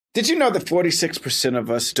Did you know that 46%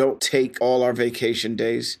 of us don't take all our vacation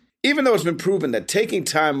days? Even though it's been proven that taking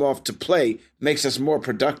time off to play makes us more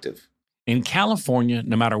productive. In California,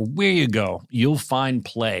 no matter where you go, you'll find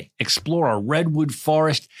play. Explore a redwood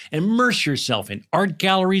forest, immerse yourself in art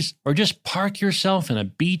galleries, or just park yourself in a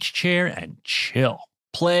beach chair and chill.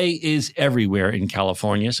 Play is everywhere in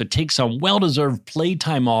California, so take some well-deserved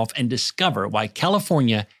playtime off and discover why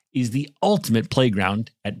California is the ultimate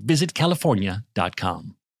playground at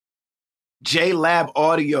visitcalifornia.com. JLab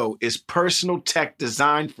Audio is personal tech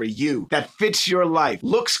designed for you that fits your life,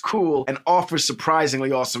 looks cool, and offers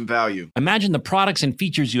surprisingly awesome value. Imagine the products and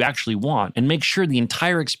features you actually want and make sure the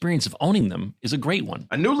entire experience of owning them is a great one.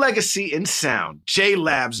 A new legacy in sound.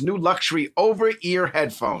 JLab's new luxury over-ear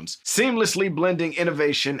headphones, seamlessly blending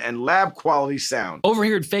innovation and lab-quality sound. Over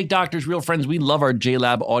here at Fake Doctors, Real Friends, we love our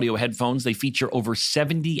JLab Audio headphones. They feature over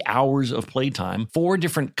 70 hours of playtime, 4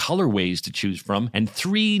 different colorways to choose from, and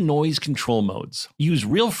 3 noise control modes. Use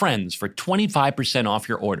Real Friends for 25% off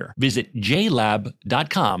your order. Visit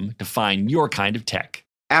jlab.com to find your kind of tech.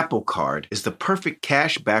 Apple Card is the perfect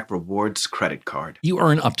cash-back rewards credit card. You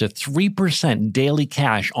earn up to 3% daily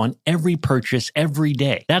cash on every purchase every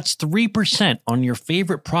day. That's 3% on your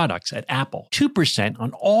favorite products at Apple, 2%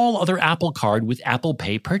 on all other Apple Card with Apple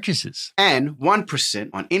Pay purchases, and 1%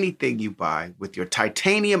 on anything you buy with your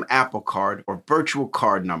titanium Apple Card or virtual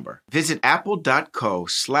card number. Visit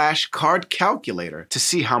apple.co/card calculator to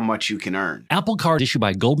see how much you can earn. Apple Card issued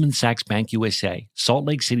by Goldman Sachs Bank USA, Salt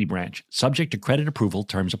Lake City branch, subject to credit approval.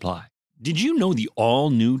 Terms apply. Did you know the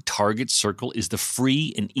all-new Target Circle is the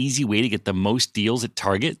free and easy way to get the most deals at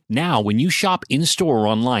Target? Now, when you shop in-store or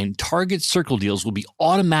online, Target Circle deals will be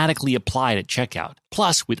automatically applied at checkout.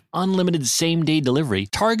 Plus, with unlimited same-day delivery,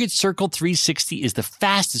 Target Circle 360 is the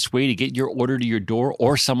fastest way to get your order to your door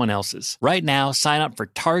or someone else's. Right now, sign up for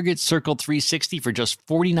Target Circle 360 for just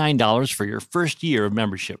 $49 for your first year of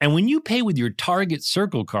membership. And when you pay with your Target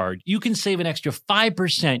Circle card, you can save an extra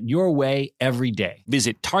 5% your way every day.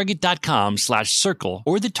 Visit target.com/circle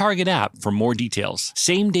or the Target app for more details.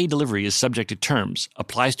 Same-day delivery is subject to terms.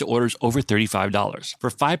 Applies to orders over $35. For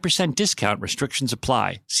 5% discount, restrictions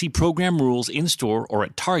apply. See program rules in-store or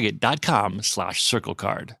at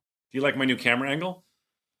target.com/circlecard. Do you like my new camera angle?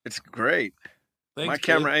 It's great. Thanks, My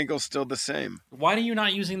camera angle's still the same. Why are you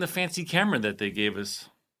not using the fancy camera that they gave us?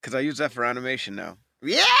 Because I use that for animation now.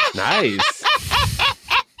 Yeah! Nice.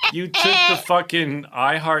 You took the fucking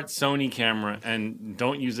iHeart Sony camera and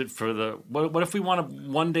don't use it for the... What if we want to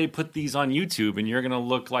one day put these on YouTube and you're going to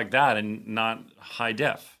look like that and not high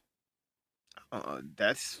def?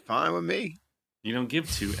 That's fine with me. You don't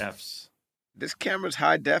give 2 Fs. This camera's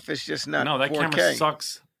high def. It's just not 4K. No, that camera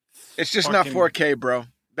sucks. It's just not 4K, bro.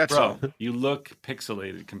 That's all. You look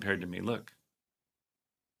pixelated compared to me. Look.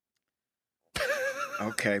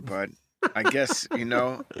 Okay, bud. I guess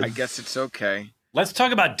it's okay. Let's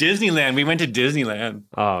talk about Disneyland. We went to Disneyland.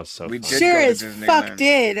 Oh, so we fun. did Sure go to as Disneyland. fuck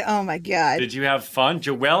did. Oh my god. Did you have fun?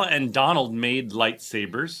 Joelle and Donald made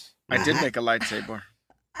lightsabers. I did make a lightsaber.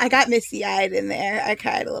 I got misty-eyed in there. I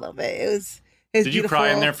cried a little bit. It was Did beautiful. you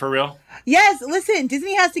cry in there for real? Yes, listen,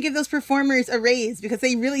 Disney has to give those performers a raise because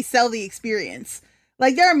they really sell the experience.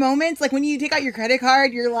 Like, there are moments, like, when you take out your credit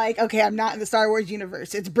card, you're like, okay, I'm not in the Star Wars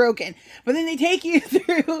universe. It's broken. But then they take you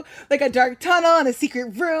through, like, a dark tunnel and a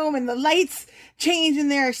secret room, and the lights change, and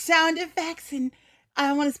there are sound effects, and I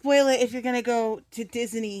don't want to spoil it if you're going to go to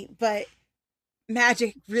Disney, but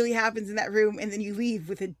magic really happens in that room, and then you leave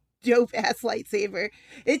with a dope-ass lightsaber.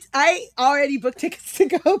 I already booked tickets to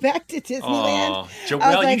go back to Disneyland.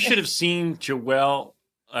 Joelle, you should have seen Joelle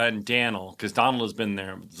and Daniel, because Donald has been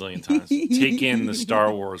there a zillion times, take in the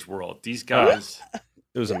Star Wars world. These guys,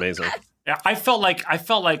 It was amazing. I felt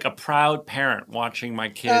like a proud parent watching my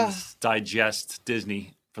kids digest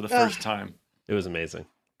Disney for the first time. It was amazing.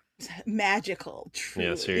 Magical, truly.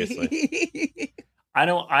 Yeah, seriously.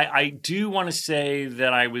 I do want to say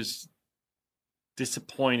that I was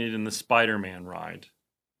disappointed in the Spider-Man ride.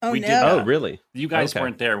 Oh, no. Oh, really? You guys Okay.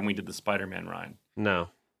 weren't there when we did the Spider-Man ride. No.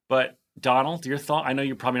 But Donald, your thought? I know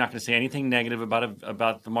you're probably not going to say anything negative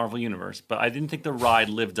about the Marvel Universe, but I didn't think the ride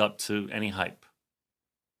lived up to any hype.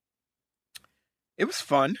 It was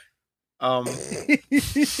fun.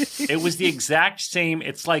 It was the exact same.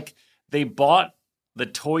 It's like they bought the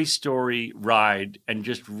Toy Story ride and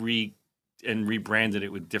just rebranded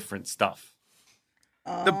it with different stuff.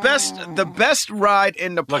 The best ride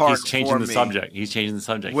in the park. Look, he's changing for the me subject. He's changing the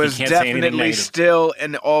subject. Was he can't say anything definitely negative. still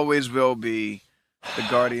and always will be the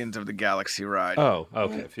Guardians of the Galaxy ride. Oh,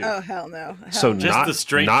 okay. Phew. Oh, hell no. So Just not the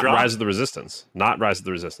straight not drop? Rise of the Resistance. Not Rise of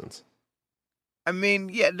the Resistance. I mean,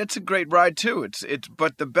 yeah, that's a great ride too. It's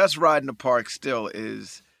but the best ride in the park still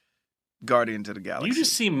is Guardians of the Galaxy. You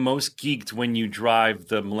just seem most geeked when you drive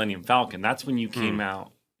the Millennium Falcon. That's when you came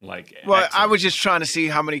out like. Well, I excellent. was just trying to see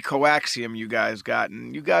how many coaxium you guys got,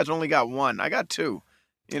 and you guys only got one. I got two.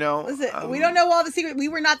 You know, Listen, we don't know all the secret. We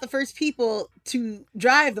were not the first people to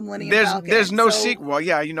drive the Millennium Falcon. There's no so secret. Well,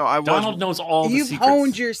 yeah, you know, I was. Donald knows all the You've secrets.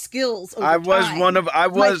 honed your skills. Over I was time. one of. I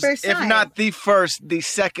My was, first if time. not the first, the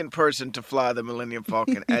second person to fly the Millennium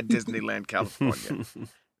Falcon at Disneyland, California.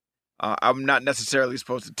 I'm not necessarily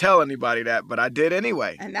supposed to tell anybody that, but I did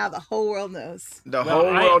anyway. And now the whole world knows. The Well,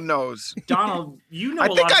 whole world knows. Donald, you know. I a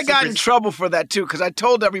think lot I of got in secrets. trouble for that too, because I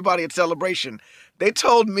told everybody at Celebration. They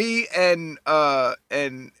told me and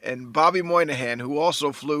Bobby Moynihan, who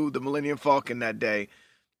also flew the Millennium Falcon that day,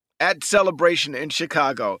 at Celebration in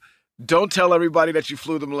Chicago, don't tell everybody that you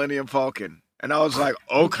flew the Millennium Falcon. And I was like,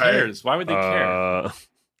 Who okay. cares? Why would they care?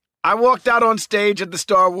 I walked out on stage at the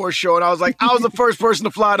Star Wars show, and I was like, I was the first person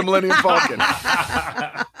to fly the Millennium Falcon.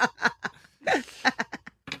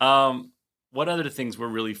 What other things were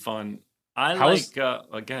really fun? I How like. Go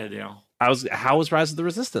ahead, Dale. How was Rise of the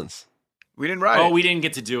Resistance? We didn't ride Oh, it. we didn't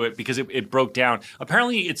get to do it because it broke down.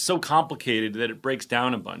 Apparently, it's so complicated that it breaks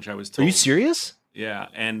down a bunch. I was Are told. you serious? Yeah,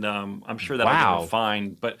 and I'm sure that Wow. I'll get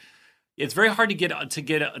fine, but it's very hard to get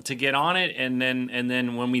on it. And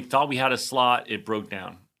then when we thought we had a slot, it broke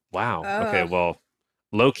down. Wow. Oh. Okay. Well,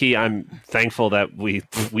 low key, I'm thankful that we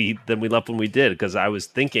left when we did, because I was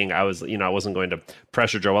thinking I wasn't going to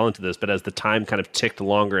pressure Joel into this, but as the time kind of ticked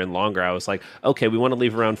longer and longer, I was like, okay, we want to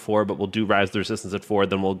leave around 4, but we'll do Rise of the Resistance at 4,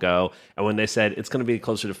 then we'll go. And when they said it's going to be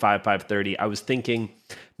closer to 5:30, I was thinking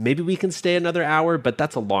maybe we can stay another hour, but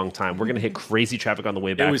that's a long time. We're going to hit crazy traffic on the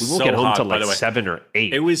way back. was We won't so get home hot, till by like the way. 7 or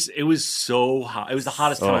 8. It was so hot. It was the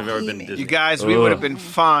hottest time I've ever been to Disney. You guys, we would have been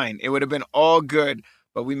fine. It would have been all good,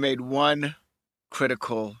 but we made one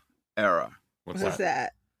critical error. What's What's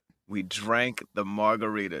that? We drank the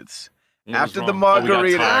margaritas. What was After the wrong? Oh, we got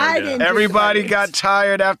margarita, tired, I yeah. didn't- Everybody got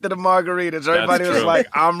tired after the margaritas. Everybody was true. like,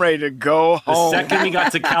 I'm ready to go The home. second we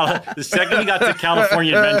got to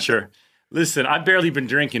California Adventure, listen, I've barely been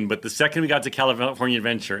drinking, but the second we got to California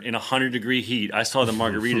Adventure in 100-degree heat, I saw the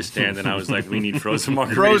margarita stand and I was like, we need frozen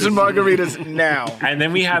margaritas. Frozen margaritas now. And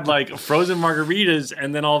then we had like frozen margaritas,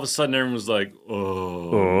 and then all of a sudden everyone was like,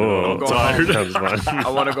 no, I'm go tired. That was fun. I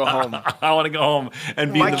want to go home. I want to go home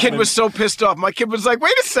and be My in the kid was so pissed off. My kid was like,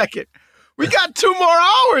 wait a second. We got 2 more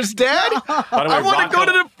hours, Dad. By the way, I want to go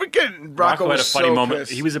Rocco- to the freaking... Rocco had a was funny so moment.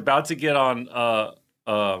 pissed. He was about to get on The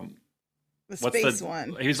what's space the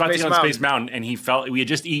one. He was about Space to get on Mountain. Space Mountain, and he felt we had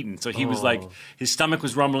just eaten, so he was like, his stomach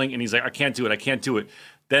was rumbling, and he's like, I can't do it.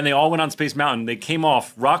 Then they all went on Space Mountain. They came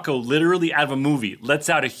off. Rocco, literally out of a movie, lets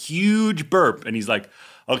out a huge burp, and he's like,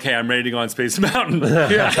 okay, I'm ready to go on Space Mountain.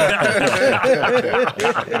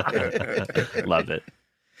 Love it.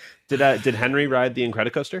 Did Henry ride the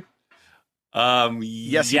Incredicoaster?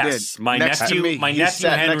 Yes, he did. My Next to nephew, me. my He nephew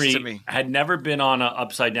sat next to Henry me. had never been on an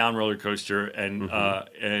upside down roller coaster,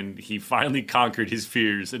 and he finally conquered his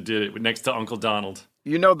fears and did it next to Uncle Donald.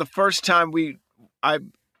 You know, the first time he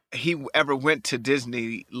ever went to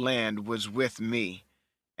Disneyland was with me,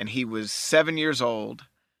 and he was 7 years old,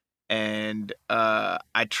 and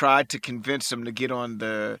I tried to convince him to get on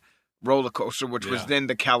the roller coaster, which was Yeah. then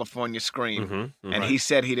the California Scream, and he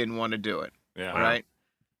said he didn't want to do it. Yeah, Right?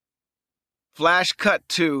 Flash cut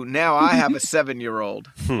to now I have a 7-year-old,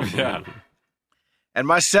 yeah. and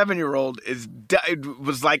my 7-year-old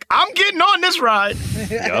was like, I'm getting on this ride.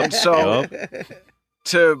 Yup. So- Yup.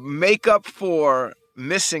 To make up for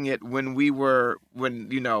missing it when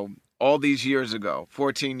all these years ago,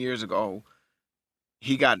 14 years ago,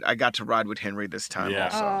 I got to ride with Henry this time Yeah.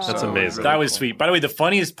 also. That's So it amazing. really That was cool. sweet. By the way, the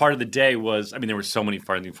funniest part of the day was, there were so many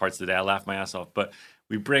funny parts of the day. I laughed my ass off. But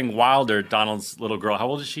we bring Wilder, Donald's little girl. How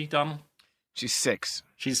old is she, Donald? She's 6.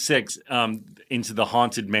 She's 6, into the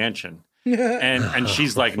haunted mansion. And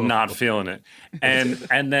she's like not feeling it.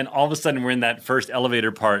 And then all of a sudden we're in that first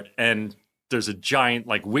elevator part, and there's a giant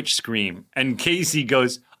like witch scream, and Casey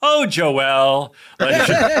goes, "Oh, Joelle,"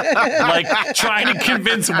 like trying to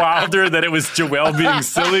convince Wilder that it was Joelle being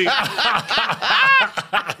silly. I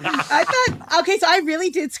thought, okay, so I really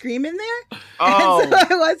did scream in there. Oh, And so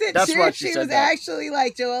I wasn't that's sure why if she she said was that. actually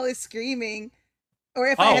like, Joelle is screaming. Or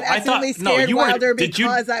if Oh, I had I thought- accidentally no, scared you weren't- Wilder did you-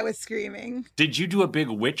 because I was screaming. Did you do a big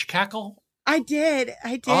witch cackle? I did.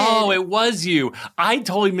 Oh, it was you. I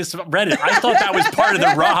totally misread it. I thought that was part of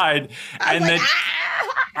the ride, and that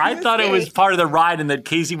I thought it was part of the ride, and that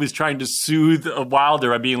Casey was trying to soothe Wilder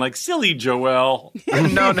by being like, "Silly Joelle."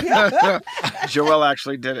 no. Joelle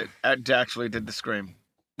actually did it. Actually did the scream.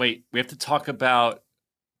 Wait, we have to talk about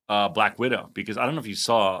Black Widow, because I don't know if you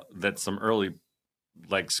saw that some early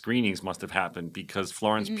like screenings must have happened because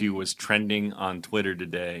Florence Pugh was trending on Twitter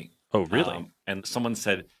today. Oh, really? And someone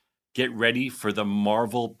said, "Get ready for the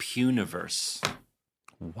Marvel Pugh-niverse."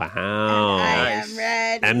 Wow. I am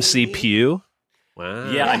ready. MC Pew?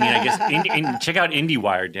 Wow. Yeah, I mean, I guess check out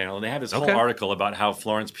IndieWire, Daniel. They have this whole Okay. article about how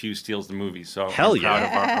Florence Pugh steals the movie. So Hell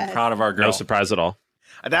I'm proud of our girl. No surprise at all.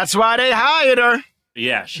 That's why they hired her.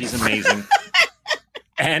 Yeah, she's amazing.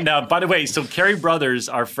 And by the way, so Carrie Brothers,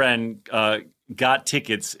 our friend, got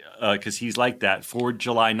tickets because he's like that for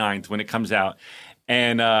July 9th when it comes out.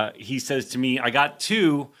 And he says to me, I got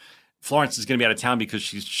 2. Florence is going to be out of town because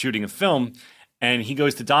she's shooting a film. And he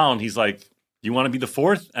goes to Donald and he's like, "You want to be the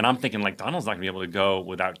 4th?" And I'm thinking, like, Donald's not going to be able to go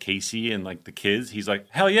without Casey and, like, the kids. He's like,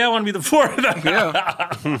 "Hell yeah, I want to be the 4th."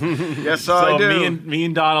 Yes, So I do. me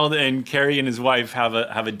and Donald and Carrie and his wife have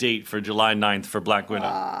a date for July 9th for Black Widow.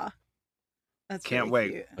 Aw. That's Can't really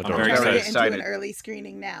wait. cute. I'm Adorable. very We're gonna excited. get into excited. an early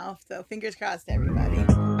screening now, so fingers crossed, everybody.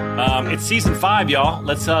 It's season 5, y'all.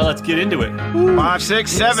 Let's get into it. 5,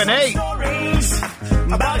 6, 7, 8. Stories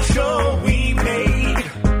about a show we made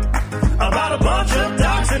about a bunch of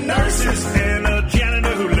docs and nurses and a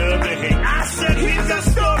janitor who loved to hate. I said he's got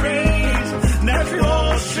stories that you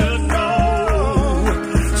all should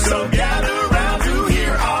know. So gather round to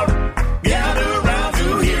hear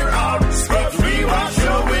our Scrubs Rewatch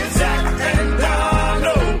show with Zach and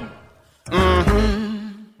Donald.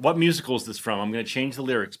 What musical is this from? I'm going to change the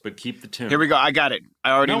lyrics, but keep the tune. Here we go. I got it.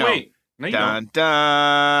 I already No, know. wait. No, you Dun, don't.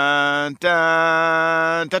 dun,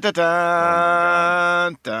 dun, dun, dun,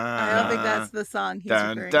 dun, dun. I don't think that's the song he's Dun,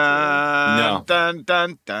 referring dun, No. dun,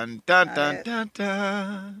 dun, dun, dun, Got dun, it. dun,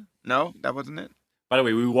 dun. No, that wasn't it. By the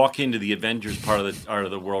way, we walk into the Avengers part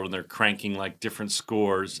of the world, and they're cranking like different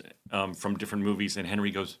scores from different movies. And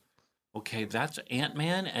Henry goes, "Okay, that's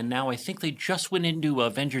Ant-Man, and now I think they just went into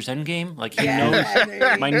Avengers Endgame." Like he to. knows.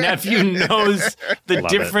 Yeah, My nephew knows the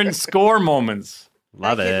Love different score moments.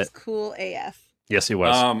 Love that kid it. is cool AF. Yes, he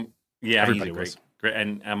was. Yeah, Everybody he's a was. great,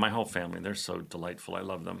 and my whole family. They're so delightful. I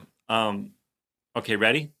love them. Okay,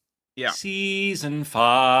 ready? Yeah. Season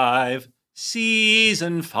 5.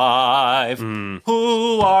 Season 5. Mm.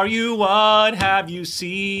 Who are you? What have you?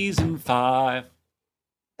 Season 5.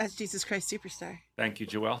 That's Jesus Christ Superstar. Thank you,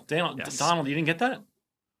 Joelle. Donald, Yes. Donald, you didn't get that?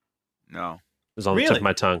 No, It was on the tip Really? of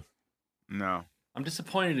my tongue. no. I'm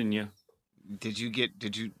disappointed in you. Do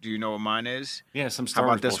you know what mine is? Yeah, some How Star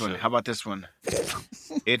Wars about this bullshit. one? How about this one?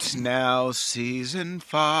 It's now season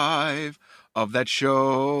 5 of that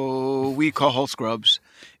show we call Scrubs.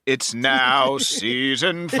 It's now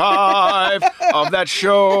season 5 of that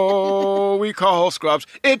show we call Scrubs.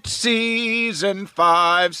 It's season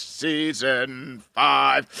 5, season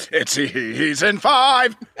 5. It's season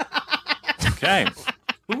 5. Okay.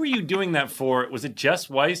 Who were you doing that for? Was it Jess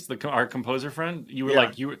Weiss, our composer friend? You were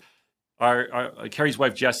Yeah. our Carrie's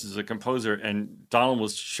wife Jess is a composer, and Donald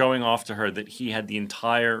was showing off to her that he had the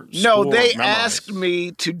entire No, score they memorized. asked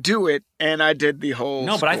me to do it, and I did the whole.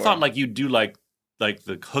 No, but I score. thought like you'd do like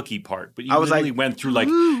the hooky part, but you I was literally like, went through like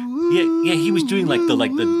yeah, he was doing like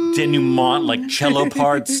the denouement, like cello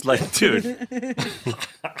parts, like dude.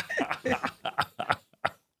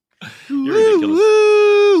 You're ridiculous.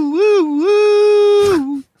 Woo, woo,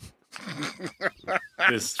 woo.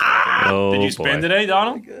 This Oh, did you spend boy. today,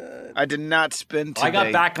 Donald? Good. I did not spend today. I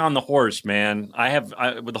got back on the horse, man.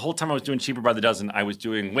 The whole time I was doing Cheaper by the Dozen, I was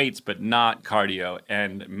doing weights, but not cardio.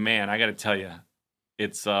 And man, I got to tell you,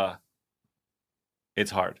 it's hard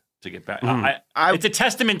to get back. It's a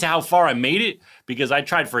testament to how far I made it because I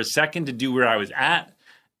tried for a second to do where I was at,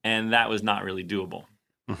 and that was not really doable.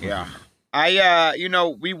 Yeah.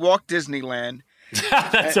 We walked Disneyland.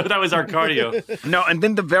 So that was our cardio. No, and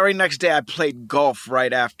then the very next day I played golf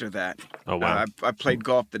right after that. Oh, wow. I played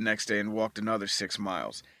golf the next day and walked another 6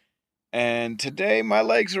 miles. And today my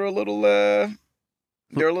legs are a little they're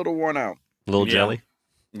a little worn out. Little Yeah. jelly.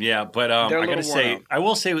 Yeah, but They're a I got to little worn say, out. I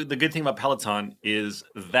will say the good thing about Peloton is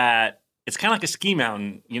that it's kind of like a ski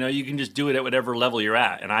mountain. You know, you can just do it at whatever level you're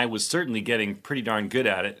at. And I was certainly getting pretty darn good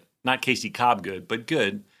at it. Not Casey Cobb good, but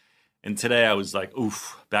good. And today I was like,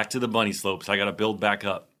 oof, back to the bunny slopes. I got to build back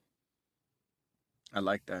up. I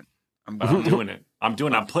like that. But I'm doing it. I'm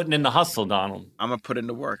putting in the hustle, Donald. I'm gonna put in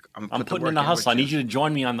the work. I'm putting in the hustle. I need you to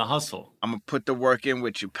join me on the hustle. I'm gonna put the work in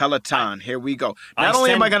with you. Peloton. Here we go. I Not only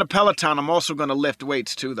am send- I gonna Peloton, I'm also gonna lift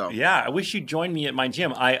weights too, though. Yeah, I wish you'd join me at my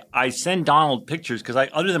gym. I send Donald pictures because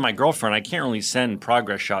other than my girlfriend, I can't really send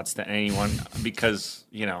progress shots to anyone because,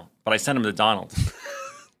 but I send them to Donald.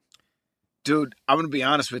 Dude, I'm gonna be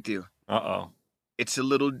honest with you. Uh-oh. It's a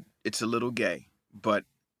little gay, but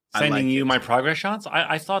Sending like you it. my progress shots?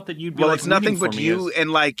 I thought that you'd be Well, like it's nothing rooting for but me you as-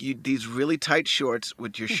 and like these really tight shorts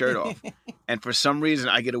with your shirt off, and for some reason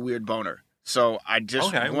I get a weird boner. So I just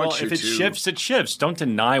Okay, want well, you if it to. shifts, it shifts. Don't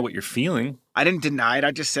deny what you're feeling. I didn't deny it.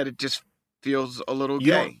 I just said it just feels a little You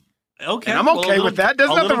gay. Okay. And I'm well, okay a with that. There's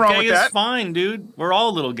a nothing little wrong gay with that. is fine, dude. We're all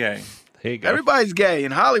a little gay. There you go. Everybody's gay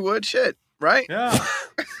in Hollywood. Shit, right? Yeah.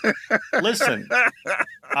 Listen,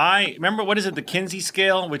 I remember, what is it, the Kinsey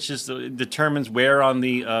scale, which is determines where on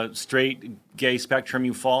the straight gay spectrum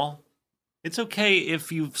you fall. It's okay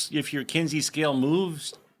if your Kinsey scale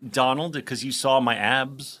moves, Donald, because you saw my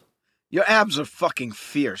abs. Your abs are fucking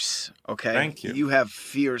fierce. Okay. Thank you. You have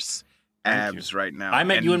fierce Thank abs right now. I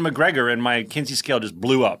met Ewan McGregor, and my Kinsey scale just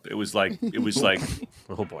blew up. It was like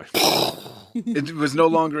Oh boy. It was no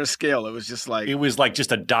longer a scale. It was just like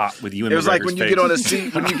just a dot with Ewan it was McGregor's like when you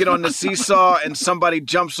face. get on the seesaw and somebody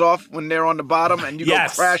jumps off when they're on the bottom and you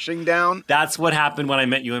Yes. go crashing down. That's what happened when I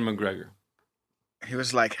met Ewan McGregor. He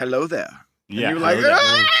was like, "Hello there." And Yeah, you were like, hello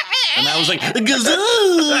there. And I was like,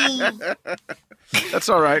 gazoo! "That's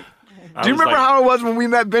all right." I Do you was remember like, how it was when we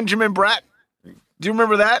met Benjamin Bratt? Do you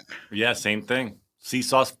remember that? Yeah, same thing.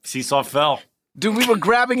 Seesaw fell. Dude, we were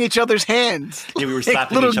grabbing each other's hands. Yeah, we were Like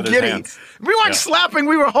slapping little each other's giddy. hands. We weren't Yeah. slapping,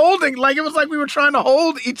 we were holding. Like it was like we were trying to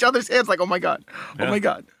hold each other's hands. Like, oh my God. Oh Yeah. my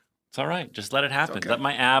God. It's all right. Just let it happen. okay. Let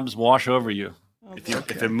my abs wash over you.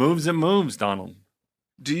 If it moves, it moves, Donald.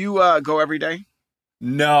 Do you go every day?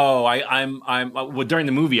 No, I'm well, during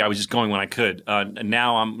the movie I was just going when I could.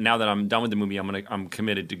 Now that I'm done with the movie, I'm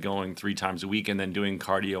committed to going 3 times a week and then doing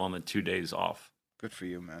cardio on the 2 days off. Good for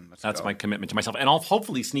you, man. Let's That's go. my commitment to myself, and I'll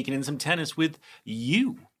hopefully sneaking in some tennis with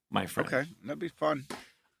you, my friend. Okay, that'd be fun.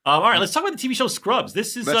 All right, let's talk about the TV show Scrubs.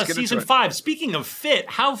 This is Let's get season into it. 5. Speaking of fit,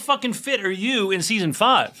 how fucking fit are you in season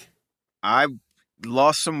 5? I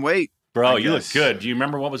lost some weight. Bro, I you look guess. good. Do you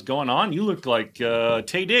remember what was going on? You looked like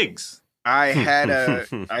Tay Diggs. I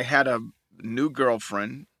had a new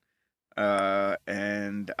girlfriend,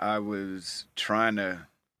 and I was trying to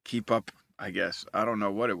keep up. I guess I don't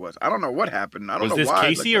know what it was. I don't know what happened. I don't Was know this why.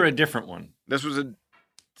 Casey or a different one? This was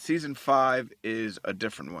season 5 is a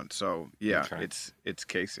different one. So yeah, Okay. it's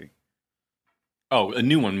Casey. Oh, a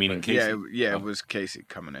new one, meaning Casey. Yeah, Oh. it was Casey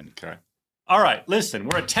coming in. Okay. All right, listen,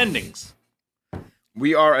 we're attendings.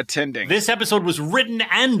 We are attending. This episode was written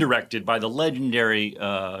and directed by the legendary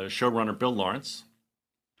showrunner Bill Lawrence.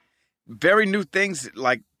 Very new things,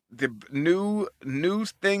 like the new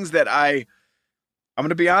things that I'm going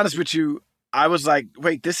to be honest with you. I was like,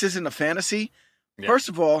 wait, this isn't a fantasy? Yeah. First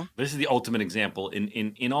of all, This is the ultimate example.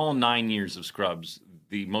 In all 9 years of Scrubs,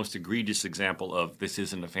 the most egregious example of this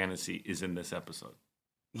isn't a fantasy is in this episode.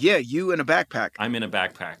 yeah, you in a backpack. I'm in a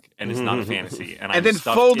backpack, and it's not a fantasy. And, I'm And then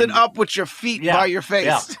stuffed folded in- up with your feet by your face.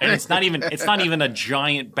 Yeah, and it's not even a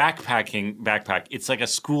giant backpack. It's like a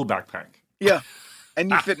school backpack. Yeah. And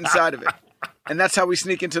you fit inside of it. And that's how we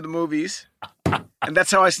sneak into the movies. And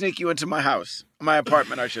that's how I sneak you into my house. My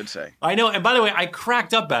apartment, I should say. I know, and by the way, I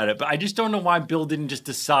cracked up at it, but I just don't know why Bill didn't just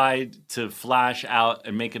decide to flash out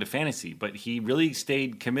and make it a fantasy. But he really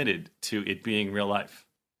stayed committed to it being real life.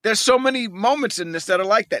 There's so many moments in this that are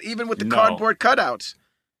like that, even with the No. cardboard cutouts.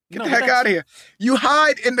 Get No, the but heck that's- out of here. You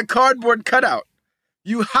hide in the cardboard cutout.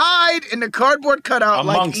 You hide in the cardboard cutout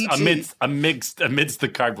like E.T. Amidst the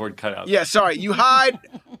cardboard cutout. Yeah, sorry. You hide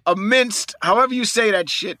amidst, however you say that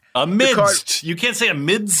shit. Amidst. You can't say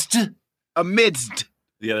amidst. Amidst.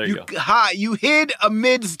 Yeah, there you go. You hid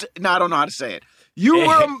amidst. No, I don't know how to say it. You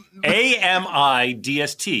were.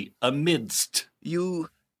 AMIDST. Amidst. You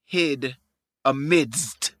hid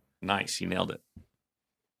amidst Nice, you nailed it.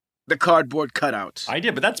 the cardboard cutouts. I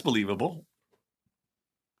did, but that's believable.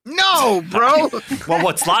 No, bro. Well,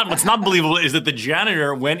 what's not believable is that the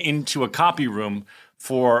janitor went into a copy room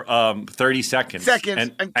for 30 seconds.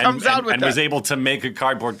 And comes out with and that. was able to make a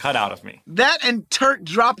cardboard cutout of me. That and Turk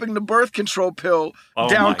dropping the birth control pill Oh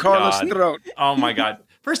down my Carla's God. throat. Oh my God.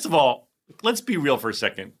 First of all, let's be real for a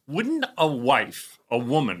second. Wouldn't a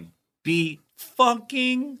woman, be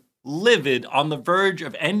fucking livid on the verge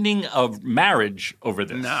of ending a marriage over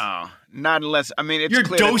this? No, not unless. I mean, it's You're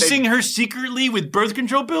clear that dosing her secretly with birth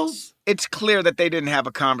control pills? it's clear that they didn't have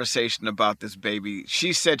a conversation about this baby.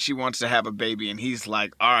 She said she wants to have a baby, and he's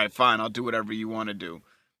like, "All right, fine, I'll do whatever you want to do."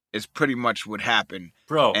 Is pretty much what happened.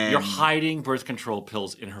 Bro, And- you're hiding birth control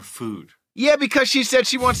pills in her food. Yeah, because she said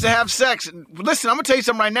she wants to have sex. Listen, I'm gonna tell you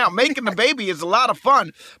something right now. Making the baby is a lot of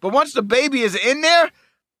fun, but once the baby is in there,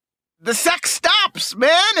 the sex stops, man.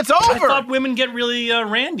 It's I over. thought women get really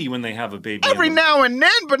randy when they have a baby. Every in them. now and then,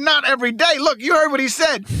 but not every day. Look, you heard what he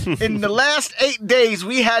said. In the last 8 days,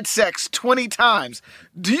 we had sex 20 times.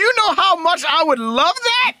 Do you know how much I would love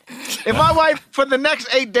that? If my wife for the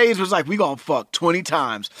next 8 days was like, we gonna fuck 20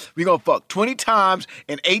 times. We gonna fuck 20 times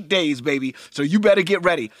in 8 days, baby. So you better get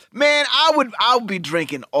ready. Man, I would be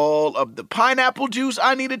drinking all of the pineapple juice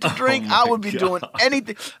I needed to drink. I would be doing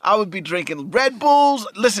anything. I would be drinking Red Bulls.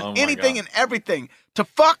 Listen, anything and everything. To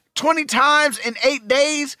fuck 20 times in 8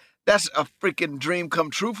 days, that's a freaking dream come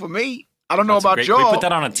true for me. I don't know about Can y'all. we put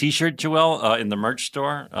that on a T-shirt, Joelle, in the merch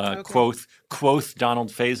store? Quoth Donald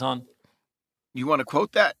Faison. You want to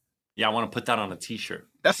quote that? Yeah, I want to put that on a T-shirt.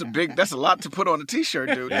 That's a lot to put on a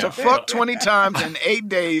t-shirt, dude. To fuck 20 times in 8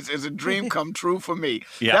 days is a dream come true for me.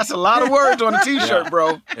 Yeah. That's a lot of words on a t-shirt,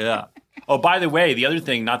 bro. Yeah. Oh, by the way, the other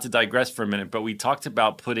thing, not to digress for a minute, but we talked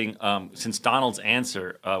about putting, since Donald's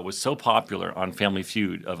answer was so popular on Family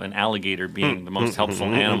Feud of an alligator being the most helpful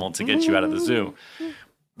animal to get you out of the zoo,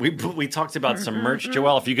 we talked about some merch.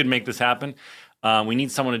 Joelle, if you could make this happen, we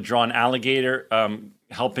need someone to draw an alligator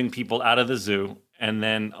helping people out of the zoo, and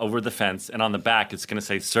then over the fence, and on the back it's going to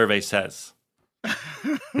say "Survey says."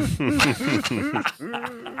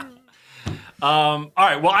 All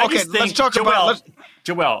right. Well, I just think, let's talk about.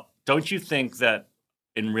 Joelle, don't you think that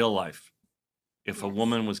in real life, if a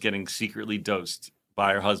woman was getting secretly dosed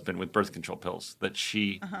by her husband with birth control pills, that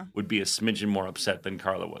she would be a smidgen more upset than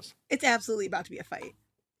Carla was? It's absolutely about to be a fight.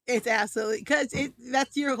 It's absolutely, because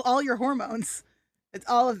that's all your hormones. It's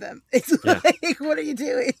all of them. It's like, what are you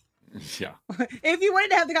doing? Yeah. If you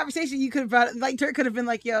wanted to have the conversation, you could have brought it, like, Turk could have been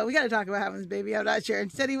like, yo, we got to talk about having this baby. I'm not sure.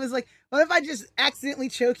 Instead, he was like, what if I just accidentally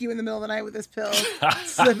choke you in the middle of the night with this pill,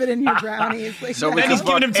 slip it in your brownies? Like, So And he's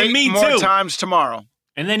giving them to me, more too. times tomorrow.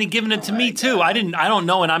 And then he giving it to me too. I don't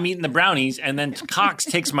know, and I'm eating the brownies. And then Cox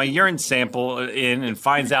takes my urine sample in and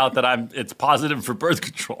finds out that it's positive for birth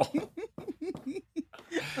control.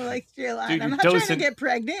 like, you're lying. Dude, I'm you're not trying to dosing- get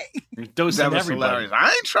pregnant. You're dosing That was everybody. hilarious. I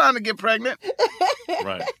ain't trying to get pregnant.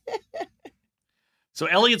 Right. So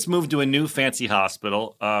Elliot's moved to a new fancy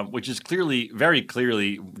hospital, which is very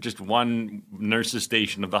clearly, just one nurse's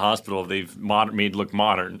station of the hospital they've made look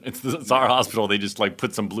modern. It's our hospital. They just like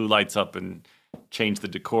put some blue lights up and change the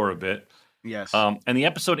decor a bit. Yes. And the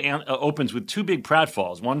episode opens with two big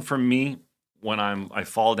pratfalls. One from me when I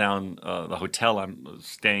fall down the hotel I'm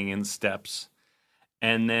staying in steps,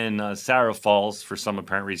 and then Sarah falls for some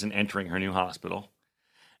apparent reason entering her new hospital.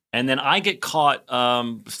 And then I get caught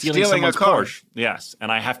stealing someone's a car. Porsche. Yes,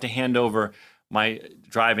 and I have to hand over my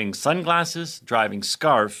driving sunglasses, driving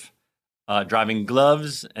scarf, driving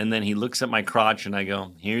gloves, and then he looks at my crotch and I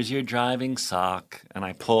go, "Here's your driving sock." And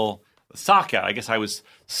I pull the sock out. I guess I was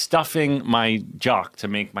stuffing my jock to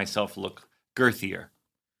make myself look girthier.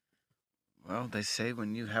 Well, they say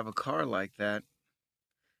when you have a car like that,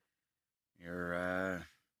 you're,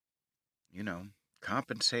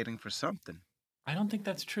 compensating for something. I don't think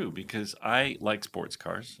that's true because I like sports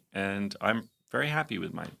cars and I'm very happy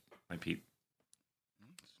with my Pete.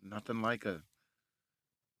 It's nothing like a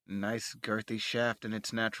nice girthy shaft in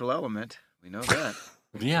its natural element. We know that.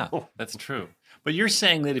 Yeah, that's true. But you're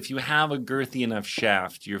saying that if you have a girthy enough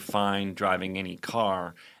shaft, you're fine driving any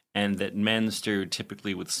car, and that men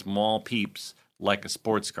stereotypically with small peeps like a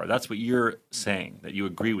sports car. That's what you're saying, that you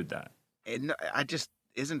agree with that. And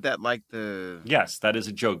isn't that like the... Yes, that is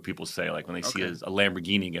a joke people say. Like when they see Okay. a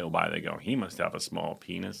Lamborghini go by, they go, "He must have a small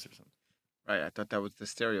penis or something." Right, I thought that was the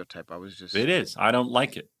stereotype. I was just... It is. I don't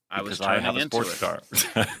like it I was because I have turning a into sports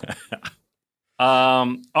car.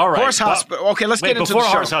 All right. Horse hospital. Okay, let's get into before the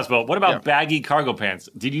show. Horse Hospital, what about Yeah. baggy cargo pants?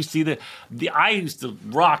 Did you see I used to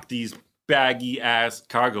rock these baggy ass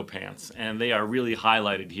cargo pants, and they are really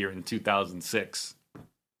highlighted here in 2006.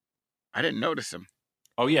 I didn't notice him.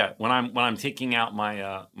 Oh yeah, when I'm taking out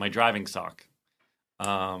my my driving sock.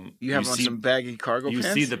 You have on some baggy cargo You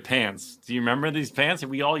pants? see the pants. Do you remember these pants that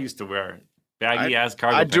we all used to wear? Baggy ass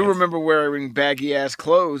cargo I pants. do remember wearing baggy-ass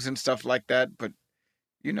clothes and stuff like that, but,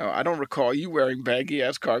 I don't recall you wearing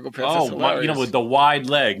baggy-ass cargo pants. That's Oh, hilarious. with the wide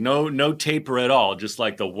leg, no taper at all, just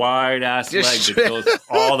like the wide ass leg Just that goes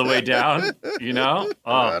all the way down. Oh,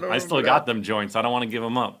 I don't I still remember got that. them joints. I don't want to give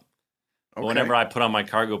them up. But Okay. whenever I put on my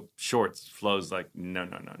cargo shorts, Flo's like, no.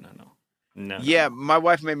 Yeah, my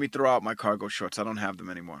wife made me throw out my cargo shorts. I don't have them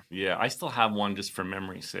anymore. Yeah, I still have one just for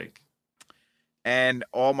memory's sake. And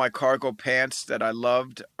all my cargo pants that I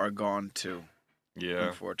loved are gone too, Yeah.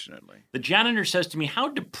 unfortunately. The janitor says to me, "How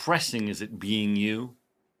depressing is it being you?"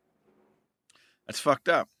 That's fucked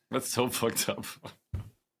up. That's so fucked up.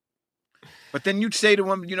 But then you'd say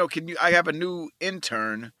to him, I have a new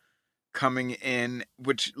intern coming in,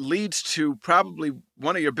 which leads to probably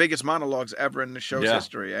one of your biggest monologues ever in the show's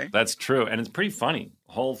history, eh? That's true. And it's pretty funny.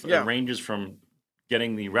 It ranges from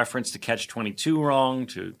getting the reference to Catch-22 wrong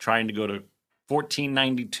to trying to go to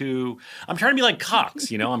 1492. I'm trying to be like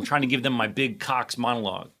Cox, I'm trying to give them my big Cox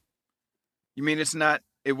monologue. You mean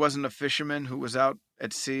it wasn't a fisherman who was out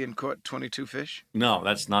at sea and caught 22 fish? No,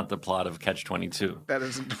 that's not the plot of Catch-22. That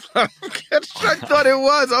isn't the plot of Catch-22. I thought it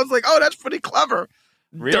was. I was like, oh, that's pretty clever.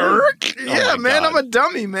 Really? Dirk? Oh Yeah, man, God. I'm a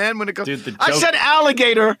dummy, man. When it comes, Dude, I said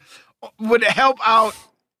alligator would help out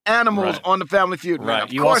animals Right. on the Family Feud. Man. Right.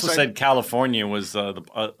 Of You course also said California was a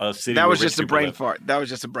city. that where was rich just a people brain live. fart. That was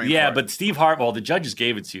just a brain Yeah, fart. but Steve Hartwell, the judges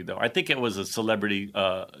gave it to you though. I think it was a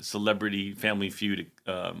celebrity Family Feud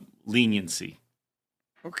leniency.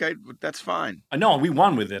 Okay, that's fine. No, we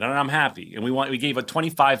won with it, and I'm happy. And we gave a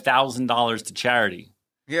 $25,000 to charity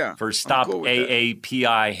Yeah. for Stop cool with that.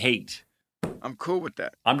 AAPI Hate. I'm cool with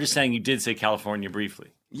that. I'm just saying you did say California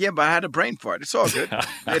briefly. Yeah, but I had a brain fart. It's all good.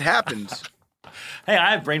 It happens. Hey,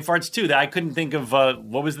 I have brain farts too. That I couldn't think of.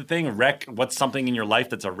 What was the thing? A wreck? What's something in your life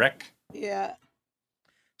that's a wreck? Yeah.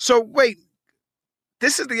 So wait,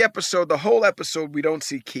 this is the episode, the whole episode we don't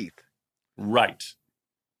see Keith. Right.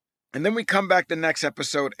 And then we come back the next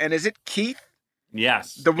episode, and is it Keith?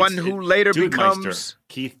 Yes. The one who later Dudemeister. becomes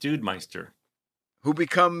Keith Dudemeister.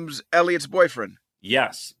 Elliot's boyfriend?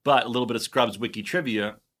 Yes, but a little bit of Scrubs wiki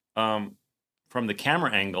trivia from the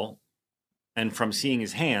camera angle and from seeing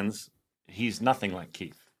his hands, he's nothing like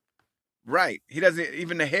Keith. Right. He doesn't,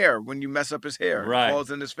 even the hair, when you mess up his hair, Right. it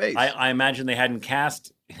falls in his face. I imagine they hadn't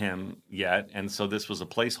cast him yet, and so this was a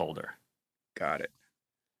placeholder. Got it.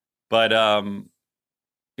 But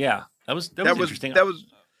yeah, that was interesting.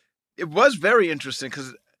 It was very interesting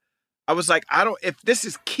because I was like, if this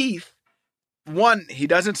is Keith, one, he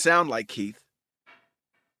doesn't sound like Keith.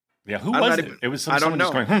 Yeah, who I'm was not it? even- It was I don't someone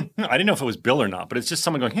just know. going, I didn't know if it was Bill or not, but it's just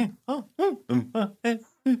someone going,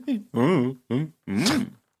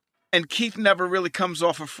 And Keith never really comes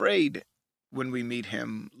off afraid when we meet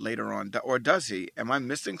him later on, or does he? Am I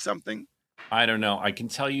missing something? I don't know. I can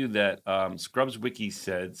tell you that Scrubs Wiki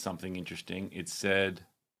said something interesting. It said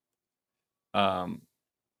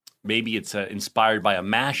maybe it's inspired by a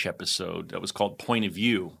MASH episode that was called Point of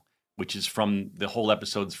View, which is from the whole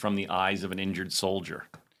episode's from the eyes of an injured soldier.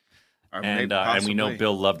 And we know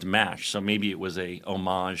Bill loved MASH, so maybe it was a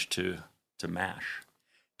homage to MASH.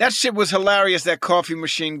 That shit was hilarious, that coffee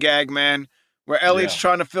machine gag, man, where Elliot's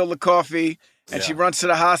trying to fill the coffee, and she runs to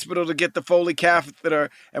the hospital to get the Foley catheter,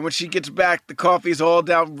 and when she gets back, the coffee's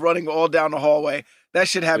running all down the hallway. That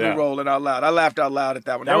shit had me rolling out loud. I laughed out loud at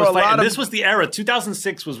that one. That was funny. And this was the era.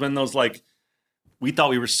 2006 was when those, we thought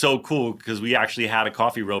we were so cool because we actually had a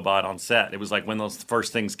coffee robot on set. It was like when those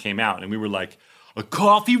first things came out, and we were like, a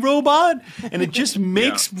coffee robot? And it just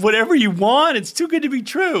makes whatever you want? It's too good to be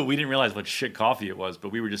true. We didn't realize what shit coffee it was,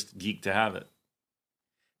 but we were just geeked to have it.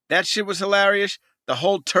 That shit was hilarious. The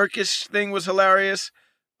whole Turkish thing was hilarious.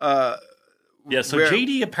 So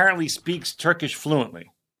JD apparently speaks Turkish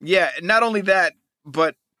fluently. Yeah, not only that,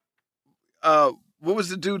 but what was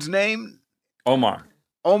the dude's name? Omar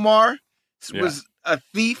was a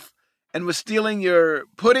thief and was stealing your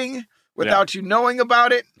pudding without you knowing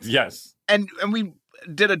about it. Yes. And we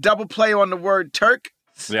did a double play on the word Turk.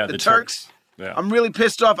 Yeah, the Turks. Yeah. I'm really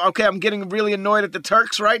pissed off. Okay, I'm getting really annoyed at the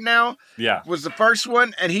Turks right now. Yeah. Was the first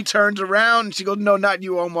one, and he turns around and she goes, no, not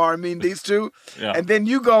you, Omar. I mean these two. Yeah. And then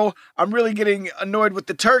you go, I'm really getting annoyed with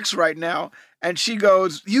the Turks right now. And she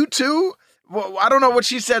goes, you too? Well, I don't know what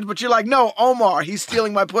she said, but you're like, no, Omar, he's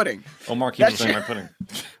stealing my pudding. Omar keeps stealing my pudding.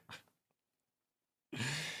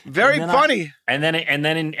 Very funny. And then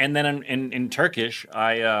in Turkish,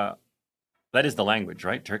 that is the language,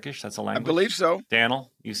 right? Turkish, that's a language. I believe so.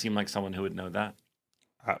 Daniel, you seem like someone who would know that.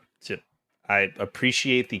 I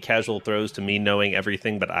appreciate the casual throws to me knowing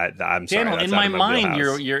everything, but I'm sorry. Daniel, that's in out my of mind,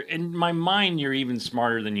 wheelhouse. you're even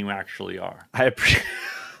smarter than you actually are.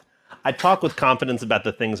 I talk with confidence about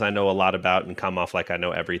the things I know a lot about and come off like I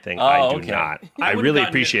know everything. Oh, I do okay. not. I I would've really gotten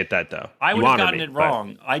appreciate that, though. I would You have honor gotten me, it but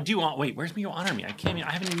wrong. I do. Wait, where's me? You honor me. I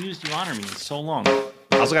haven't even used you honor me in so long. I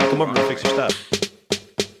also got to come over and fix your stuff.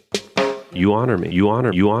 You honor me. You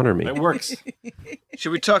honor me. It works.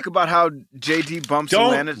 Should we talk about how JD bumps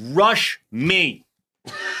Don't Atlanta? rush me.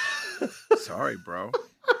 Sorry, bro.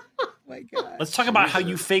 My God. Let's talk about how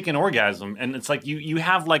you fake an orgasm, and it's like you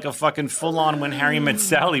have like a fucking full on When Harry Met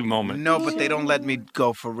Sally moment. No, but they don't let me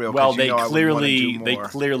go for real. Well, 'cause you they know I would wanna do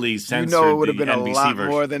clearly more. censored You know, it would have the been a NBC lot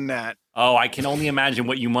version. more than that. Oh, I can only imagine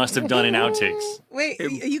what you must have done in outtakes. Wait,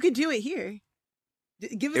 you could do it here.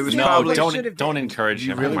 Give us It was the probably- what it should have Don't been. encourage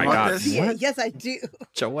You him. really oh my want God. this? Yeah, yes, I do.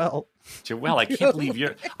 Joelle. Joelle, I can't believe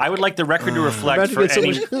you're. I would like the record to reflect About to for get so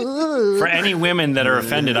any much- for any women that are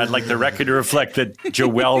offended. I'd like the record to reflect that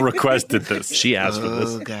Joelle requested this. She asked for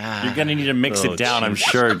this. God. You're gonna need to mix Oh, it down, I'm Jesus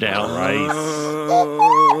sure, Dan. Christ.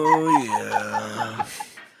 Oh, yeah.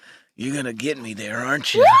 You're going to get me there,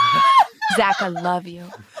 aren't you? Zach, I love you.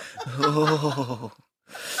 Oh.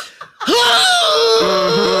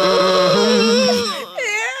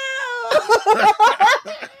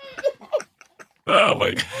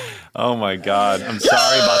 Oh my God! I'm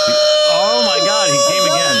sorry about the. Oh my God!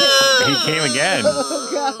 He came again. Oh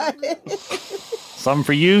God. Some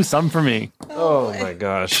for you, some for me. Oh my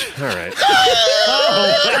gosh. All right.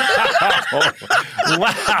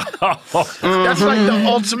 Wow! That's like the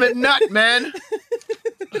ultimate nut, man.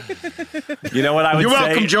 You know what I would You're say?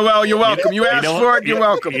 welcome, Joelle. You're welcome. You asked know for what- it. You're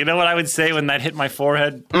welcome. You know what I would say when that hit my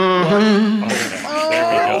forehead? Oh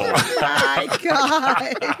There my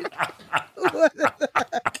God.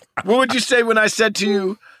 What would you say when I said to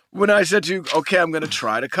you, okay, I'm going to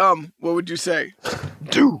try to come? What would you say?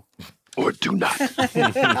 Do or do not.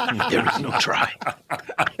 There is no try.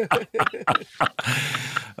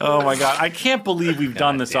 Oh my God! I can't believe we've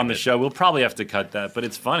done this on the show. We'll probably have to cut that, but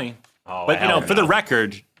it's funny. Oh, But you know, hell for the no.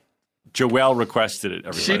 record, Joelle requested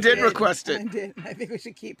it. She Everybody. did request I it. did. I think we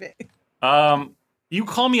should keep it. You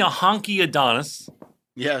call me a honky Adonis.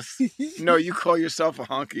 Yes. No, you call yourself a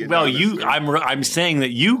honky. Well, Adonis. I'm saying that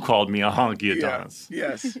you called me a honky Yeah. Adonis.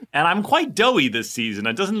 Yes. And I'm quite doughy this season.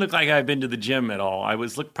 It doesn't look like I've been to the gym at all. I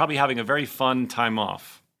was probably having a very fun time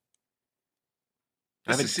off.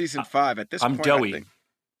 This is season 5. At this I'm point, doughy.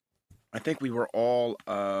 I think we were all,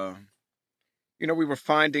 we were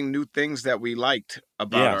finding new things that we liked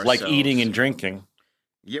about ourselves. like eating and drinking.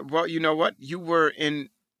 Yeah, well, you know what? You are in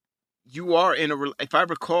if I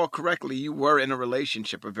recall correctly, you were in a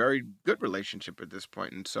relationship, a very good relationship at this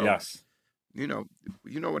point. And so, Yes. you know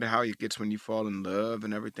how it gets when you fall in love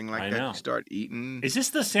and everything like I that. know. You start eating. Is this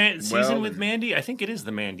the season Well, with Mandy? I think it is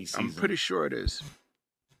the Mandy season. I'm pretty sure it is.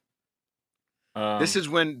 Um, This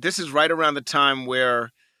is right around the time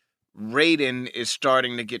where Raiden is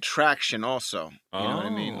starting to get traction also. You know what I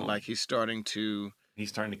mean? Oh. Like he's starting to, he's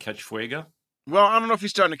starting to catch fuego. well, I don't know if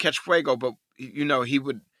he's starting to catch fuego, but you know, he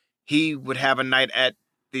would have a night at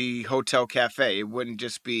the hotel cafe. It wouldn't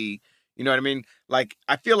just be, you know what I mean? Like,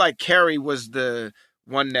 I feel like Carrie was the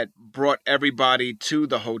one that brought everybody to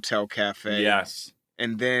the hotel cafe. Yes.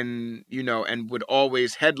 And then, and would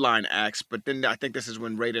always headline acts. But then I think this is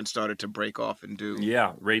when Raiden started to break off and do.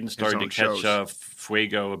 Yeah, Raiden started to own catch shows.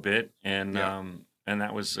 fuego a bit, and Yeah. and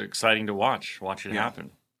that was exciting to watch it Yeah.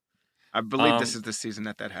 happen. I believe this is the season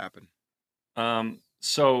that happened.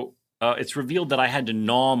 So it's revealed that I had to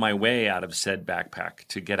gnaw my way out of said backpack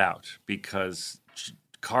to get out because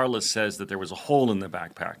Carla says that there was a hole in the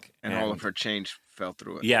backpack. And all of her change fell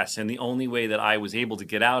through it. Yes, and the only way that I was able to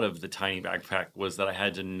get out of the tiny backpack was that I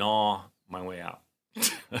had to gnaw my way out.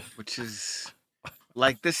 Which is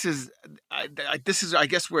like, this is, I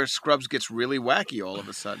guess, where Scrubs gets really wacky all of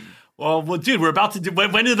a sudden. Well, dude, we're about to do.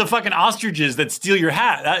 When do the fucking ostriches that steal your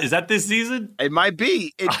hat? Is that this season? It might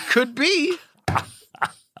be. It could be.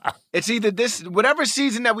 It's either this, whatever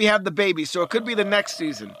season that we have the baby. So it could be the next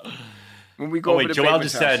season when we go Oh over wait, to Joelle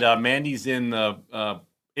Bateman's just house. said Mandy's in the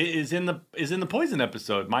is in the Poison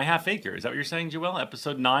episode, My Half Acre. Is that what you're saying, Joelle?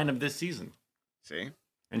 Episode 9 of this season. See?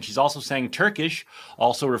 And she's also saying Turkish,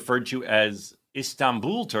 also referred to as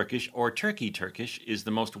Istanbul Turkish or Turkey Turkish, is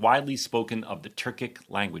the most widely spoken of the Turkic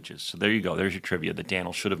languages. So there you go. There's your trivia that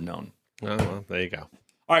Daniel should have known. Oh, well, there you go.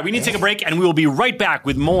 All right, we need to take a break, and we will be right back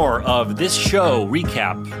with more of this show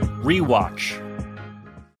recap, rewatch.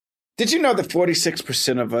 Did you know that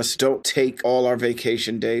 46% of us don't take all our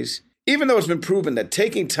vacation days? Even though it's been proven that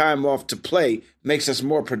taking time off to play makes us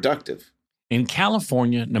more productive. In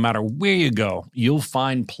California, no matter where you go, you'll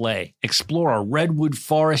find play. Explore a redwood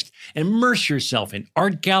forest, immerse yourself in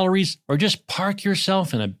art galleries, or just park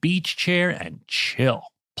yourself in a beach chair and chill.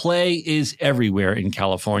 Play is everywhere in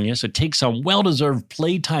California, so take some well-deserved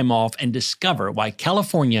playtime off and discover why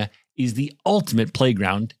California is the ultimate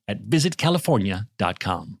playground at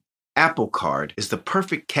visitcalifornia.com. Apple Card is the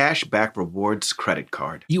perfect cash back rewards credit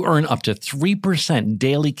card. You earn up to 3%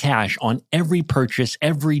 daily cash on every purchase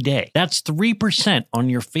every day. That's 3% on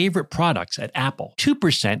your favorite products at Apple,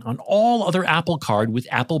 2% on all other Apple Card with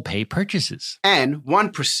Apple Pay purchases. And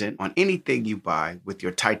 1% on anything you buy with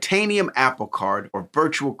your titanium Apple Card or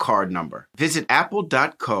virtual card number. Visit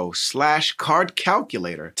apple.co/card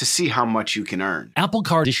calculator to see how much you can earn. Apple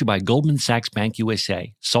Card issued by Goldman Sachs Bank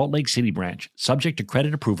USA, Salt Lake City branch, subject to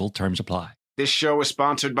credit approval, terms apply. This show is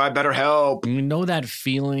sponsored by BetterHelp. You know that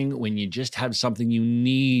feeling when you just have something you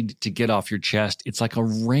need to get off your chest? It's like a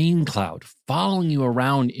rain cloud following you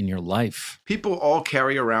around in your life. People all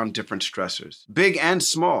carry around different stressors, big and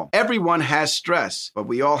small. Everyone has stress, but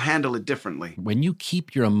we all handle it differently. When you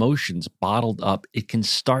keep your emotions bottled up, it can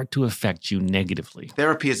start to affect you negatively.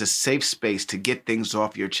 Therapy is a safe space to get things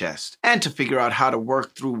off your chest and to figure out how to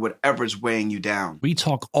work through whatever's weighing you down. We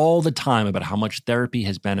talk all the time about how much therapy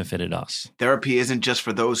has benefited us. Therapy isn't just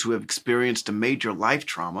for those who have experienced a major life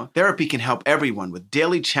trauma. Therapy can help everyone with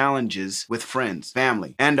daily challenges with friends,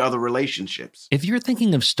 family, and other relationships. If you're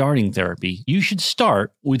thinking of starting therapy, you should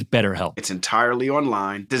start with BetterHelp. It's entirely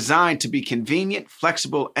online, designed to be convenient,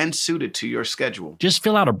 flexible, and suited to your schedule. Just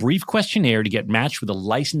fill out a brief questionnaire to get matched with a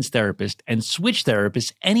licensed therapist and switch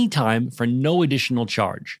therapists anytime for no additional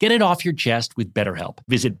charge. Get it off your chest with BetterHelp.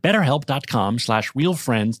 Visit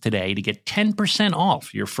BetterHelp.com/realfriends today to get 10%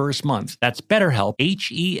 off your first month. That's BetterHelp,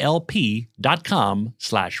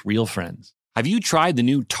 HELP.com/realfriends. Have you tried the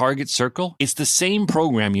new Target Circle? It's the same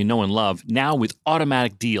program you know and love, now with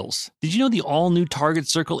automatic deals. Did you know the all-new Target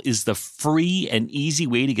Circle is the free and easy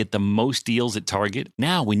way to get the most deals at Target?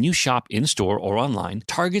 Now, when you shop in-store or online,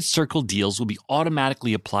 Target Circle deals will be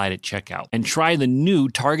automatically applied at checkout. And try the new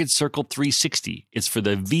Target Circle 360. It's for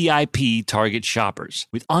the VIP Target shoppers,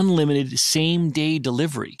 with unlimited same-day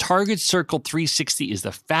delivery. Target Circle 360 is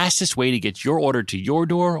the fastest way to get your order to your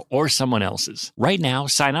door or someone else's. Right now,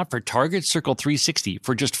 sign up for Target Circle 360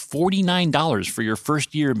 for just $49 for your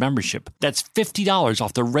first year of membership. That's $50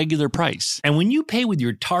 off the regular price. And when you pay with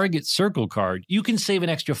your Target Circle card, you can save an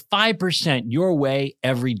extra 5% your way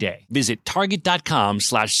every day. Visit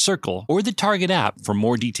target.com/circle or the Target app for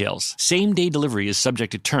more details. Same-day delivery is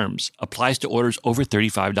subject to terms. Applies to orders over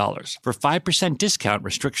 $35. For 5% discount,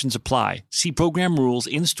 restrictions apply. See program rules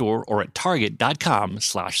in-store or at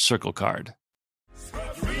target.com/circle card.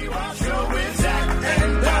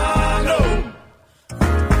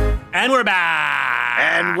 And we're back.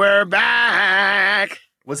 And we're back.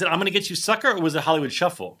 Was it I'm Gonna Get You Sucker or was it Hollywood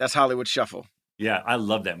Shuffle? That's Hollywood Shuffle. Yeah, I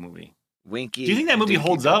love that movie. Winky. Do you think that movie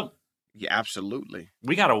holds up? Yeah, absolutely.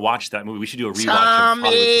 We got to watch that movie. We should do a rewatch of Hollywood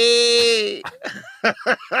Tommy!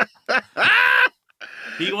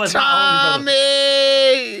 He was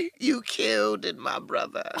Tommy! You killed it, my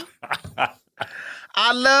brother.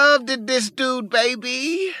 I loved it, this dude,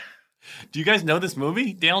 baby. Do you guys know this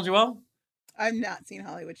movie, Daniel Joel? I've not seen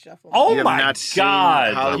Hollywood Shuffle. Oh You my have not seen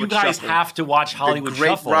God. Hollywood You guys Shuffle. have to watch Hollywood The great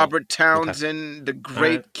Shuffle. Robert Townsend, the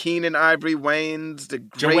great Keenan Ivory Wayans, the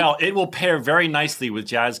great... Joel, it will pair very nicely with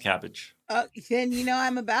Jazz Cabbage. Then you know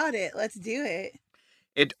I'm about it. Let's do it.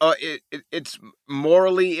 It's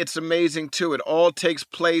morally, it's amazing too. It all takes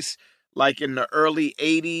place like in the early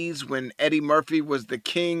 80s when Eddie Murphy was the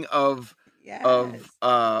king of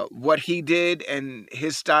what he did, and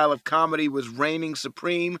his style of comedy was reigning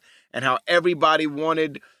supreme, and how everybody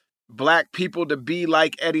wanted black people to be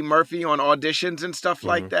like Eddie Murphy on auditions and stuff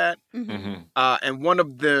like that. Mm-hmm. And one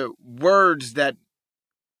of the words that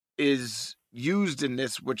is used in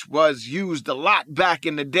this, which was used a lot back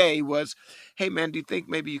in the day, was, "Hey man, do you think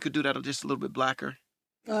maybe you could do that just a little bit blacker?"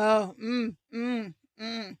 Oh,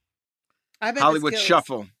 I bet Hollywood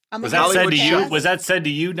Shuffle. Was that said to you? Was that said to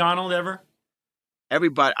you, Donald, ever?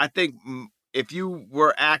 Everybody, I think if you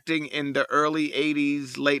were acting in the early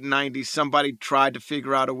 80s, late 90s, somebody tried to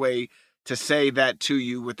figure out a way to say that to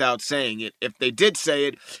you without saying it. If they did say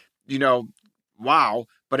it, wow.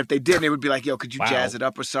 But if they didn't, it would be like, yo, could you jazz it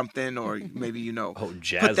up or something? Or maybe,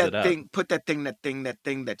 jazz it up. Put that thing that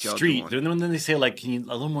y'all street. doing. Then they say, like, can you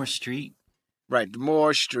a little more street? Right,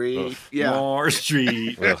 more street. Yeah. More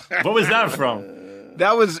street. What was that from?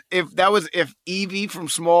 That was if Evie from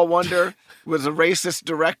Small Wonder was a racist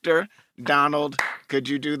director. Donald, could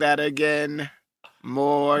you do that again?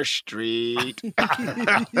 More street.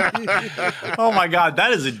 Oh my God,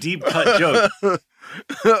 that is a deep cut joke.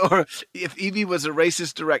 Or if Evie was a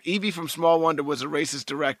racist director, Evie from Small Wonder was a racist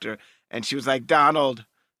director, and she was like, Donald,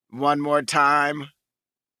 one more time,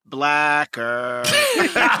 blacker.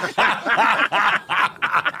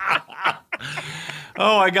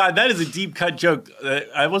 Oh my God, that is a deep cut joke.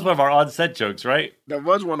 That was one of our on set jokes, right? That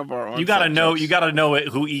was one of our on set You gotta know. jokes. You gotta know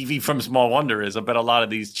who Evie from Small Wonder is. I bet a lot of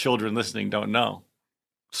these children listening don't know.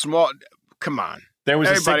 Come on. There was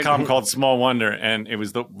Everybody- a sitcom called Small Wonder, and it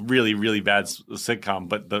was the really, really bad sitcom.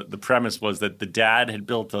 But the premise was that the dad had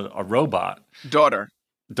built a robot daughter,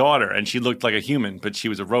 and she looked like a human, but she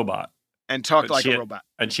was a robot and talked like a robot.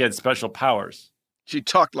 And she had special powers. She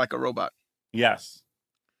talked like a robot. Yes.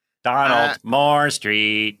 Donald, more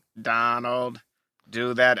street. Donald,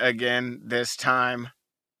 do that again this time,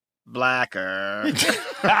 Blacker.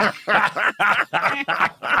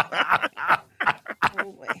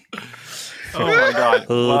 Oh, boy. Oh my god.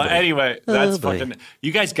 Oh, Well, boy. anyway, that's boy. fucking.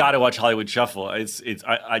 You guys got to watch Hollywood Shuffle.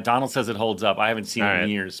 Donald says it holds up. I haven't seen All it in right.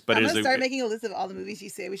 years, but I'm it gonna is start making a list of all the movies you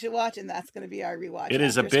say we should watch, and that's gonna be our rewatch. it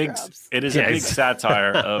is a after big Scrubs. it is a big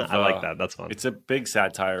satire of. I like that. That's fun. It's a big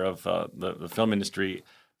satire of the film industry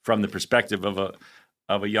from the perspective of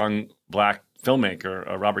a young black filmmaker,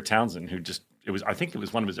 Robert Townsend, who just I think it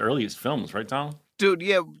was one of his earliest films, right, Donald? Dude,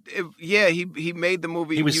 he made the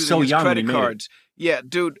movie He was using so his young when credit he made it. cards. Yeah,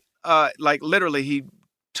 dude, like literally he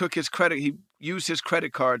took his credit, he used his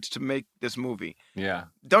credit cards to make this movie. Yeah.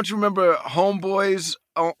 Don't you remember Homeboys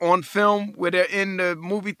on film where they're in the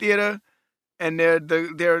movie theater and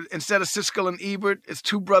they're instead of Siskel and Ebert, it's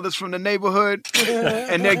two brothers from the neighborhood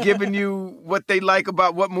and they're giving you what they like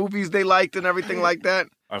about what movies they liked and everything like that.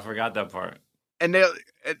 I forgot that part. And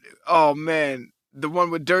oh man, the one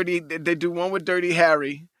with they do one with Dirty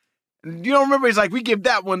Harry. And you don't remember? He's like, we give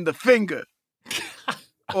that one the finger.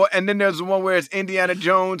 And then there's the one where it's Indiana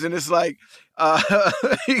Jones, and it's like,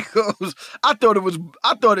 he goes, I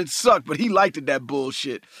thought it sucked, but he liked it, that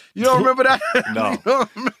bullshit. You don't remember that? No. You don't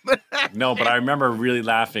remember that? No, but I remember really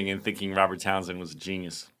laughing and thinking Robert Townsend was a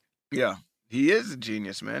genius. Yeah, he is a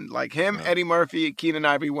genius, man. Like him, Eddie Murphy, Keenan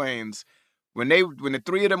Ivory Wayans, when the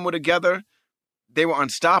three of them were together, they were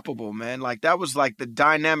unstoppable, man. Like that was like the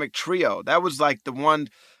dynamic trio. That was like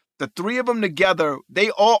the three of them together.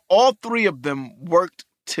 They all three of them worked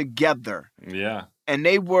together, Yeah. and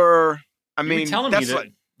they were. I You mean, were telling that's me that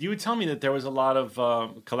like, you would tell me that there was a lot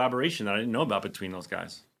of collaboration that I didn't know about between those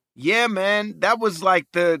guys. yeah, man. That was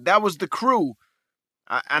the crew,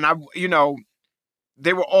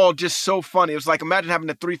 they were all just so funny. It was like imagine having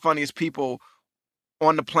the three funniest people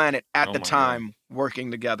on the planet at Oh the my time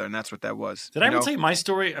working together, and that's what that was. Did I ever tell you my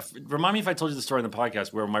story? Remind me if I told you the story in the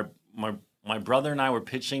podcast where my brother and I were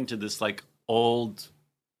pitching to this like old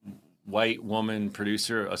white woman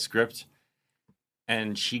producer a script,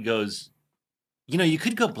 and she goes, you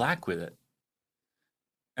could go black with it.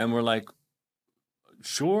 And we're like,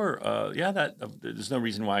 sure, yeah, there's no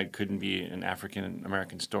reason why it couldn't be an African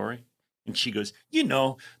American story. And she goes,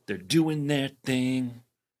 they're doing their thing.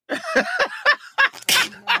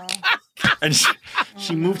 And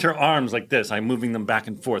she moved her arms like this. I'm moving them back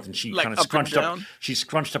and forth, and she Like kind of up and scrunched up. down? She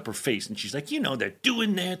scrunched up her face, and she's like, they're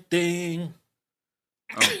doing their thing.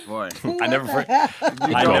 Oh boy, I never, you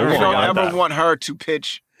I don't, never you don't forgot ever that. want her to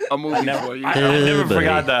pitch a movie I for you. never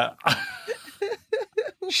forgot that.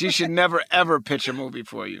 She should never ever pitch a movie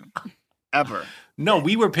for you, ever. No,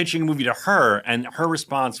 we were pitching a movie to her, and her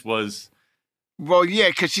response was, Well, yeah,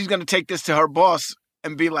 because she's gonna take this to her boss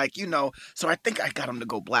and be like, so I think I got him to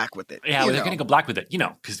go black with it. "Yeah, You they're know. going to go black with it,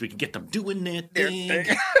 because we can get them doing their thing."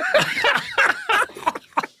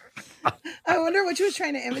 I wonder what she was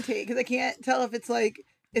trying to imitate because I can't tell if it's like,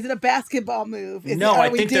 is it a basketball move? No, are I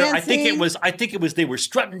we think dancing? I think it was they were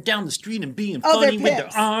strutting down the street and being Oh, they're funny with their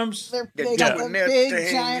pimps. arms. They're They're big, doing the their big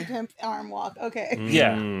thing. giant pimp arm walk. Okay.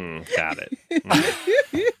 Yeah. Got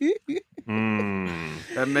it.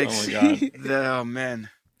 That makes. Oh my God. Oh man.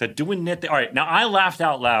 They're doing their thing. All right, now I laughed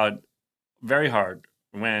out loud very hard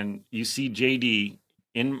when you see JD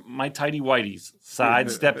in my tidy whities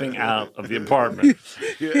sidestepping out of the apartment.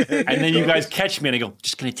 And then you guys catch me and I go,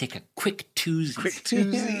 just going to take a quick Tuesday. Quick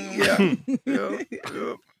Tuesday. Yeah.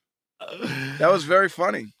 That was very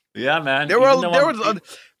funny. Yeah, man.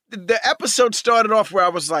 The episode started off where I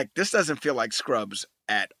was like, this doesn't feel like Scrubs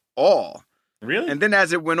at all. Really? And then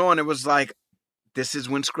as it went on, it was like, this is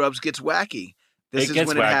when Scrubs gets wacky. This is gets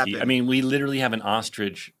when wacky. it happened. I mean, we literally have an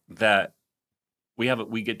ostrich that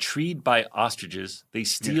we get treed by ostriches. They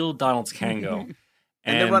steal Donald's Kango.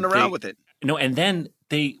 and they run around with it. No, and then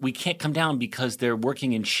we can't come down because they're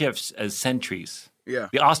working in shifts as sentries. Yeah.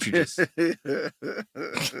 The ostriches.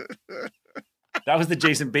 That was the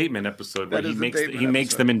Jason Bateman episode where That he is the makes Bateman makes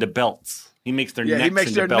episode. them into belts. He makes their necks he makes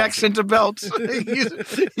into their belts. necks into belts.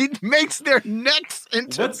 He makes their necks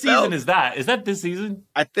into What season belts. is that? Is that this season?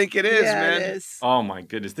 I think it is, yeah, man. it is. Oh my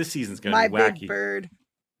goodness, this season's gonna My be wacky. big bird.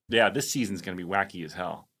 Yeah, this season's gonna be wacky as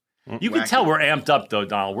hell. You Wacky. can tell we're amped up though,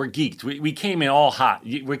 Donald. We're geeked. We came in all hot.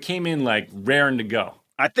 We came in like raring to go.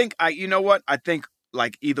 I think you know what? I think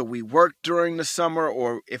like either we worked during the summer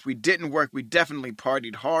or if we didn't work, we definitely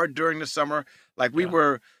partied hard during the summer. Like we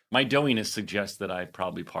were, My doughiness suggests that I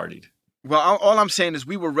probably partied. well, all I'm saying is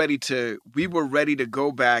we were ready to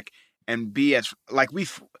go back and be as like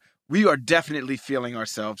we are definitely feeling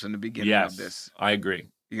ourselves in the beginning Yes, of this. I agree.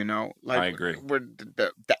 You know, like I agree.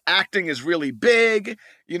 The acting is really big.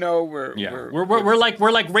 You know, we're like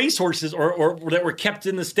racehorses or that were kept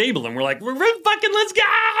in the stable, and we're like, we're fucking, let's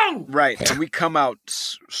go. right, and we come out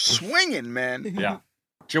swinging, man. Yeah.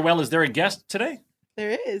 Joelle, is there a guest today?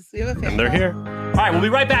 There is. We have a fan. And they're here. All right, we'll be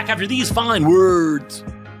right back after these fine words.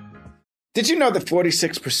 Did you know that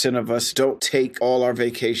 46% of us don't take all our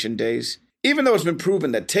vacation days? Even though it's been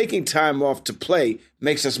proven that taking time off to play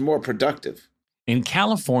makes us more productive. In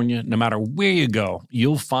California, no matter where you go,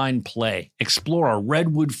 you'll find play. Explore a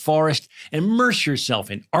redwood forest, immerse yourself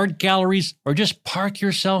in art galleries, or just park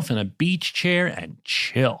yourself in a beach chair and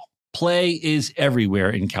chill. Play is everywhere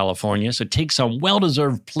in California, so take some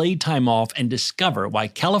well-deserved playtime off and discover why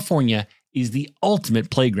California is the ultimate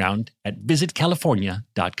playground at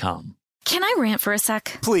visitcalifornia.com. Can I rant for a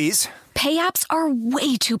sec? Please. Pay apps are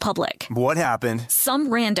way too public. What happened? Some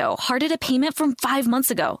rando hearted a payment from 5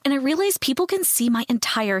 months ago, and I realized people can see my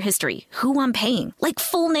entire history, who I'm paying, like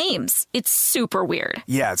full names. It's super weird.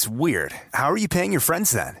 Yeah, it's weird. How are you paying your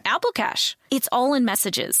friends then? Apple Cash. It's all in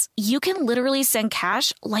messages. You can literally send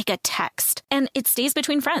cash like a text, and it stays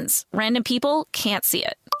between friends. Random people can't see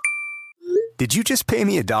it. Did you just pay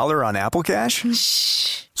me $1 on Apple Cash?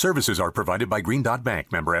 Shh. Services are provided by Green Dot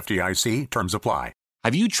Bank. Member FDIC. Terms apply.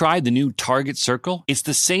 Have you tried the new Target Circle? It's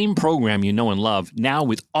the same program you know and love, now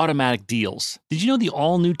with automatic deals. Did you know the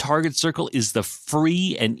all-new Target Circle is the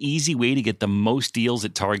free and easy way to get the most deals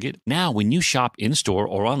at Target? Now, when you shop in-store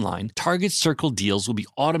or online, Target Circle deals will be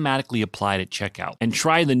automatically applied at checkout. And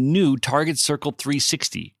try the new Target Circle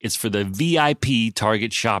 360. It's for the VIP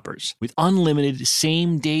Target shoppers with unlimited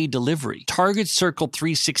same-day delivery. Target Circle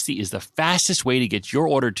 360 is the fastest way to get your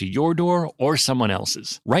order to your door or someone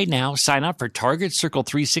else's. Right now, sign up for Target Circle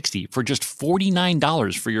 360 for just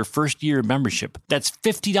 $49 for your first year of membership. That's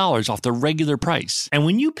 $50 off the regular price. And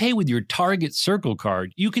when you pay with your Target Circle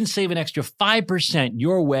card, you can save an extra 5%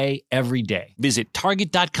 your way every day. Visit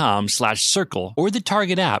target.com/circle or the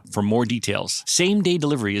Target app for more details. Same-day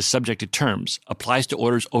delivery is subject to terms. Applies to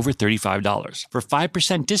orders over $35. For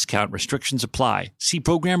 5% discount, restrictions apply. See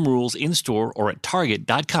program rules in-store or at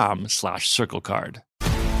target.com/circle card.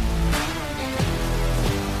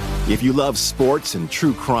 If you love sports and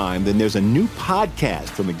true crime, then there's a new podcast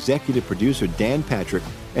from executive producer Dan Patrick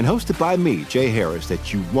and hosted by me, Jay Harris,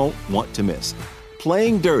 that you won't want to miss.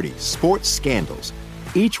 Playing Dirty: Sports Scandals.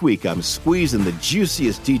 Each week, I'm squeezing the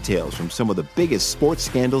juiciest details from some of the biggest sports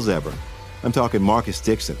scandals ever. I'm talking Marcus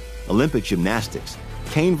Dixon, Olympic gymnastics,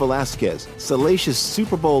 Cain Velasquez, salacious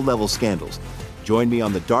Super Bowl-level scandals. Join me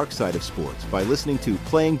on the dark side of sports by listening to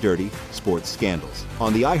Playing Dirty: Sports Scandals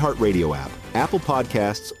on the iHeartRadio app, Apple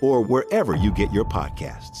Podcasts, or wherever you get your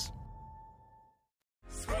podcasts.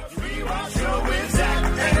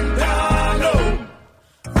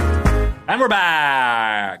 And we're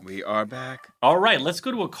back. We are back. All right, let's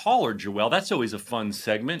go to a caller, Joelle. That's always a fun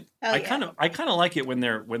segment. Oh, I kind of like it when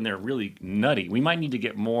they're really nutty. We might need to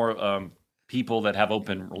get more people that have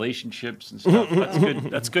open relationships and stuff. That's good.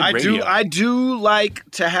 That's good radio. I do like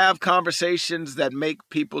to have conversations that make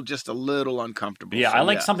people just a little uncomfortable. Yeah, so, I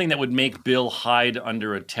like something that would make Bill hide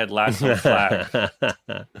under a Ted Lasso flag.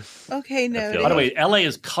 Okay, no. By the way, LA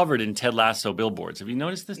is covered in Ted Lasso billboards. Have you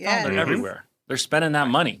noticed this? Yeah. They're everywhere. They're spending that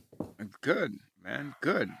money. Good, man.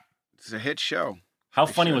 Good. It's a hit show. How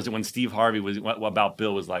funny was it when Steve Harvey was about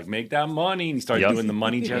Bill was like, make that money, and he started doing the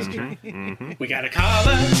money gesture. We got a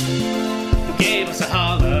caller who gave us a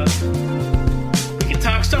holler. We can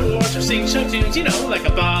talk Star Wars or sing show tunes, you know, like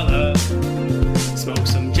a baller. Smoke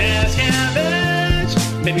some jazz cabbage,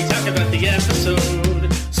 maybe talk about the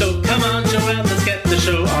episode. So come on, Joelle, let's get the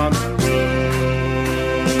show on the road.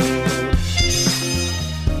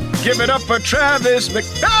 Give it up for Travis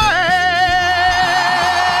McKnight!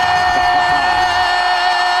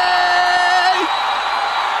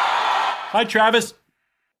 Hi, Travis.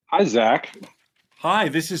 Hi, Zach. Hi,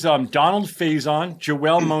 this is Donald Faison,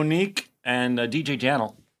 Joelle Monique, and DJ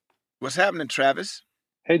Daniel. What's happening, Travis?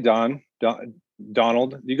 Hey, Donald.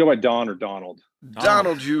 You go by Don or Donald?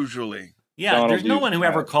 Donald usually. Yeah, Donald, there's no one who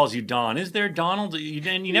ever calls you Don. Is there, Donald?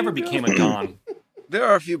 You never became a Don. There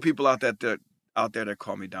are a few people out there that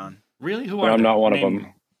call me Don. Really? Who But are I'm they? not one of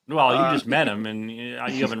them. Well, you just met him, and you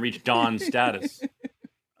haven't reached Don status.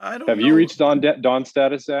 I don't Have know. you reached Don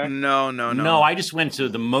status, Zach? No. No, I just went to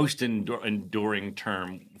the most enduring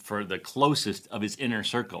term for the closest of his inner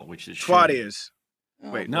circle, which is Twat ears.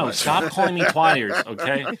 Wait, no, what? stop calling me twat ears,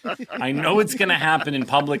 okay? I know it's going to happen in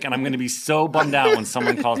public, and I'm going to be so bummed out when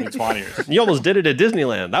someone calls me twat ears. You almost did it at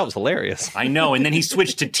Disneyland. That was hilarious. I know, and then he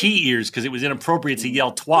switched to T ears because it was inappropriate to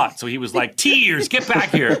yell twat, so he was like, T ears, get back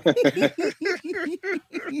here.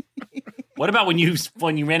 What about when you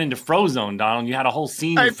ran into Frozone, Donald? You had a whole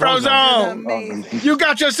scene. Hey, with Frozone. You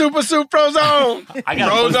got your super soup, Frozone. I gotta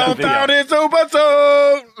post that Frozone found video. his super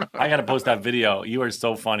soup. I gotta post that video. You are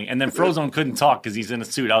so funny. And then Frozone couldn't talk because he's in a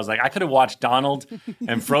suit. I was like, I could have watched Donald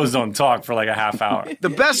and Frozone talk for like a half hour. The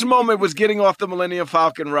best moment was getting off the Millennium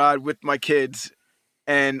Falcon ride with my kids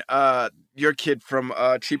and your kid from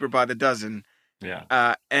Cheaper by the Dozen.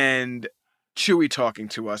 Yeah. And Chewie talking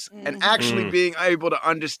to us and actually being able to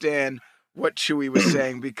understand what Chewie was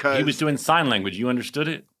saying because he was doing sign language. You understood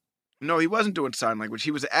it? No, he wasn't doing sign language.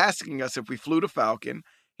 He was asking us if we flew the Falcon.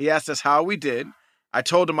 He asked us how we did. I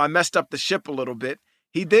told him I messed up the ship a little bit.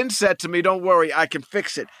 He then said to me, "Don't worry, I can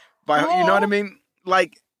fix it." You know what I mean?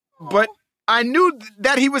 Like, but I knew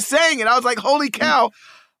that he was saying it. I was like, "Holy cow!"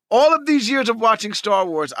 All of these years of watching Star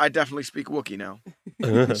Wars, I definitely speak Wookiee now.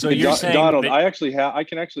 So you're saying, Donald, I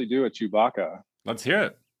can actually do a Chewbacca. Let's hear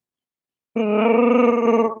it.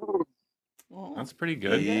 That's pretty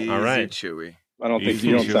good. Easy, all right, Chewie. I don't think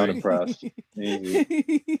you don't sound impressed.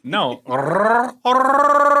 Easy. No.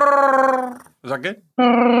 Is that good?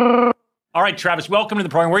 All right, Travis, welcome to the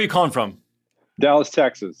program. Where are you calling from? Dallas,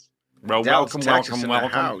 Texas. Well, Dallas, welcome, Texas welcome. in the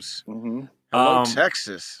house. Mm-hmm. Hello,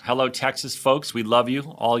 Texas. Hello, Texas, folks. We love you,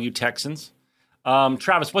 all you Texans.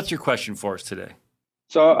 Travis, what's your question for us today?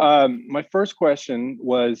 So my first question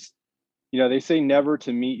was, they say never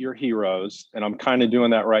to meet your heroes, and I'm kind of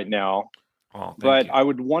doing that right now. Oh, but I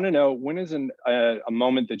would want to know, when is a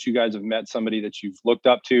moment that you guys have met somebody that you've looked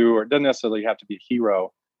up to, or it doesn't necessarily have to be a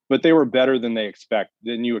hero, but they were better than you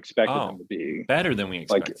expected them to be. Better than we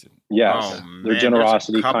expected. Yes, their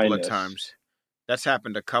generosity, couple kindness. of times. That's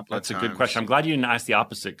happened a couple of times. That's a good question. I'm glad you didn't ask the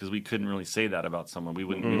opposite, because we couldn't really say that about someone. We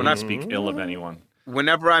wouldn't speak ill of anyone.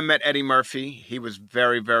 Whenever I met Eddie Murphy, he was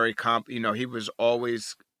very, very he was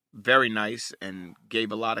always very nice and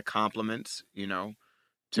gave a lot of compliments,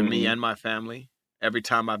 to me and my family every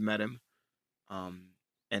time I've met him.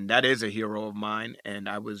 And that is a hero of mine. And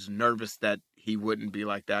I was nervous that he wouldn't be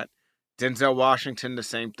like that. Denzel Washington, the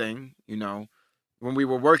same thing, when we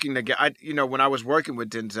were working together, when I was working with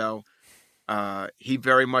Denzel, he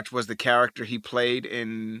very much was the character he played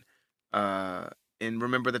in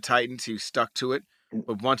Remember the Titans. He stuck to it.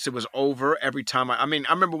 But once it was over, every time I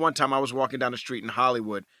remember one time I was walking down the street in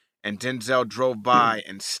Hollywood and Denzel drove by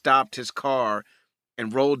and stopped his car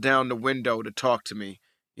and rolled down the window to talk to me.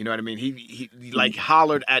 You know what I mean? He like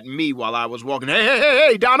hollered at me while I was walking.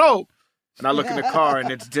 Hey, Donald! And I look in the car and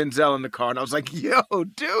it's Denzel in the car. And I was like, yo,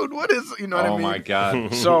 dude, what is, what I mean? Oh my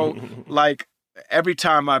God. So like every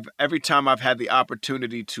time I've had the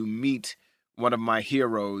opportunity to meet one of my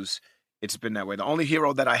heroes, it's been that way. The only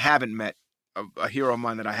hero that I haven't met, a hero of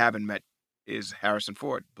mine that I haven't met, is Harrison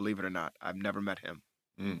Ford. Believe it or not, I've never met him.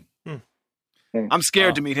 I'm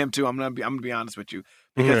scared to meet him too. I'm gonna be honest with you,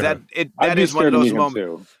 because that is one of those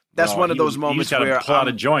moments. That's one of those moments where pull out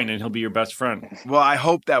a joint and he'll be your best friend. Well, I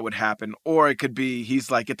hope that would happen, or it could be he's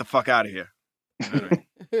like, get the fuck out of here.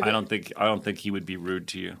 I don't think he would be rude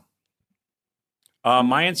to you.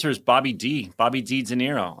 My answer is Bobby D. Bobby D. De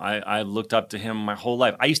Niro. I looked up to him my whole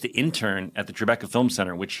life. I used to intern at the Tribeca Film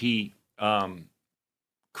Center, which he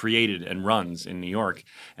created and runs in New York.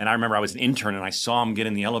 And I remember I was an intern and I saw him get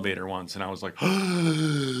in the elevator once, and I was like,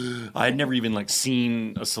 I had never even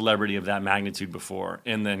seen a celebrity of that magnitude before.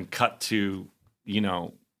 And then cut to,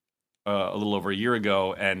 a little over a year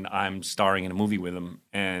ago, and I'm starring in a movie with him,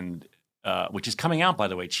 and which is coming out, by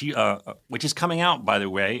the way. July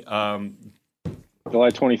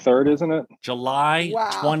 23rd, isn't it? July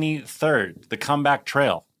 23rd, The Comeback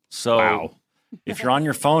Trail. So if you're on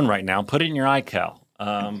your phone right now, put it in your iCal.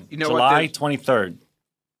 July 23rd.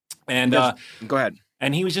 And go ahead.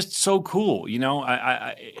 And he was just so cool.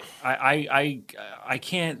 I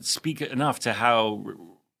can't speak enough to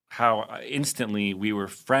how instantly we were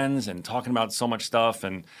friends and talking about so much stuff.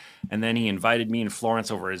 And then he invited me and Florence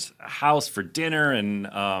over his house for dinner. And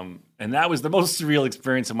that was the most surreal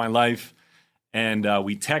experience of my life. And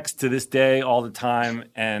we text to this day all the time.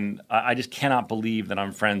 And I just cannot believe that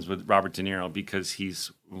I'm friends with Robert De Niro, because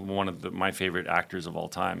he's one of my favorite actors of all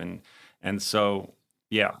time. And so,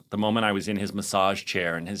 yeah, the moment I was in his massage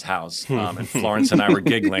chair in his house and Florence and I were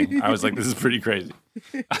giggling, I was like, this is pretty crazy.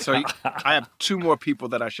 So I have two more people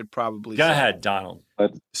that I should probably Go ahead, Donald.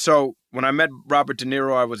 So when I met Robert De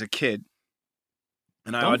Niro, I was a kid.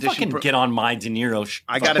 And I Don't fucking get on my De Niro.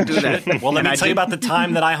 I got to do that. Well, let me tell you about the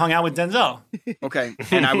time that I hung out with Denzel. Okay,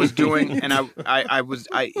 and I was doing, and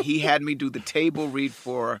he had me do the table read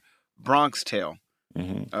for Bronx Tale,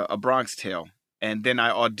 a Bronx Tale, and then I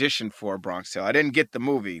auditioned for a Bronx Tale. I didn't get the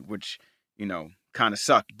movie, which kind of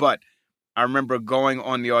sucked, but I remember going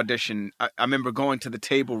on the audition. I remember going to the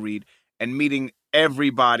table read, and meeting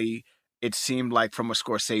everybody. It seemed like from a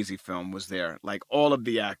Scorsese film was there, like all of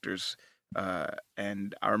the actors.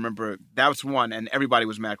 And I remember that was one, and everybody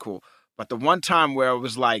was mad cool. But the one time where it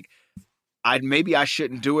was like, maybe I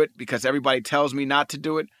shouldn't do it because everybody tells me not to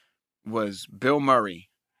do it, was Bill Murray.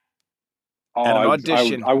 Oh, at an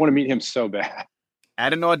audition. I want to meet him so bad.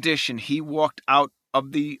 At an audition, he walked out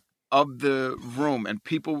of the room, and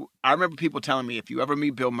I remember people telling me, if you ever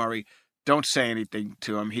meet Bill Murray, don't say anything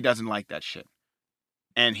to him. He doesn't like that shit.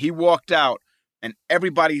 And he walked out, and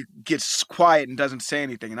everybody gets quiet and doesn't say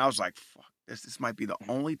anything. And I was like, fuck, this might be the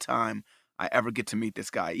only time I ever get to meet this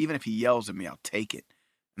guy. Even if he yells at me, I'll take it.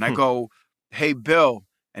 And I go, hey, Bill.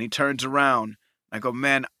 And he turns around. I go,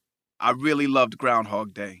 man, I really loved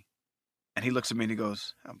Groundhog Day. And he looks at me and he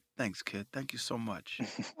goes, thanks, kid. Thank you so much.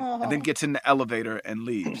 And then gets in the elevator and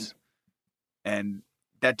leaves. And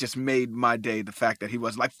that just made my day, the fact that he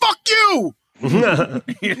was like, fuck you! He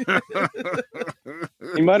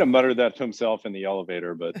might have muttered that to himself in the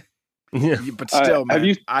elevator, but but still,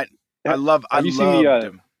 man, I loved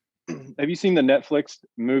him. Have you seen the Netflix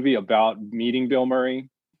movie about meeting Bill Murray,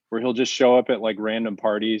 where he'll just show up at like random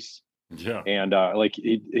parties? Yeah. And like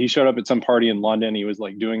he showed up at some party in London. He was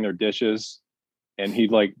like doing their dishes, and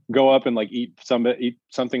he'd like go up and like eat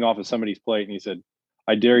something off of somebody's plate. And he said,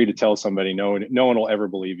 "I dare you to tell somebody. No one will ever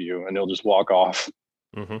believe you," and he'll just walk off.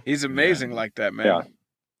 Mm-hmm. He's amazing like that, man. Yeah.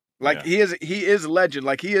 Like he is a legend.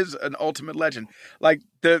 Like he is an ultimate legend. Like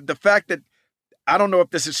the fact that I don't know if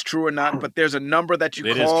this is true or not, but there's a number that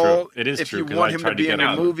you call It is if true, you want him to be in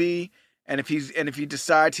a movie, and if he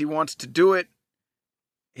decides he wants to do it,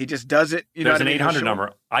 he just does it. You There's know an 800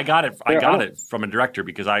 number. I got it. I got it from a director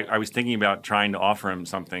because I was thinking about trying to offer him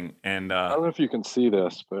something, and I don't know if you can see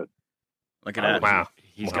this, but look at that. Wow,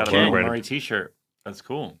 he's got a Bill Murray T-shirt. That's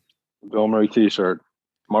cool. Bill Murray T-shirt.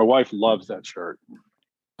 My wife loves that shirt.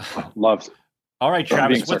 Loves it. All right,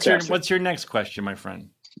 Travis. What's your next question, my friend?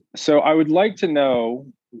 So I would like to know.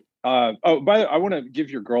 By the way, I want to give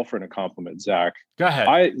your girlfriend a compliment, Zach. Go ahead.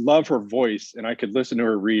 I love her voice, and I could listen to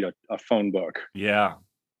her read a phone book. Yeah.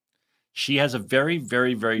 She has a very,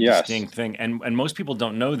 very, very distinct thing, and most people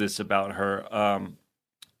don't know this about her.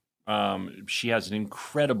 She has an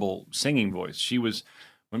incredible singing voice. She was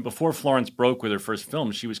before Florence broke with her first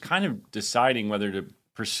film, she was kind of deciding whether to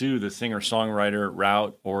pursue the singer-songwriter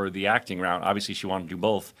route or the acting route. Obviously, she wanted to do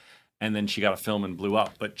both, and then she got a film and blew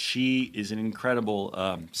up. But she is an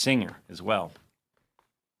incredible singer as well.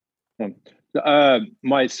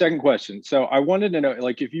 My second question. So I wanted to know,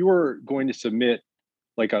 like, if you were going to submit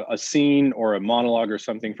like a scene or a monologue or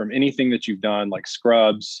something from anything that you've done, like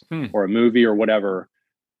Scrubs or a movie or whatever,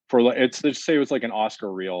 let's say it was like an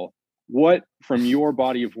Oscar reel, what from your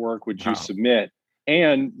body of work would you submit?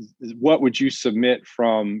 And what would you submit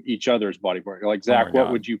from each other's body of work? Like, Zach,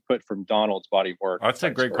 what would you put from Donald's body of work? Oh, that's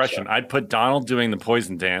a great question. I'd put Donald doing the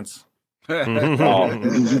poison dance. I'd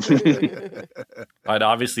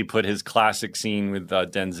obviously put his classic scene with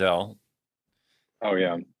Denzel. Oh,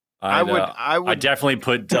 yeah. I'd definitely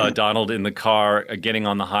put Donald in the car getting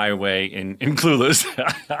on the highway in Clueless.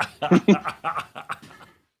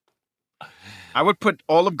 I would put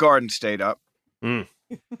Olive Garden State up.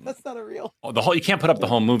 That's not a real. Oh, you can't put up the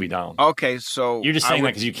whole movie, Donald. Okay, so you're just saying that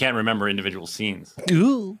because you can't remember individual scenes.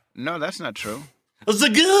 No, that's not true. It's a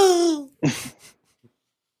good.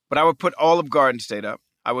 But I would put Olive Garden State up.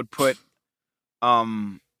 I would put,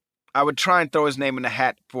 I would try and throw his name in the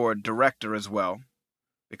hat for director as well,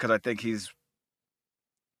 because I think he's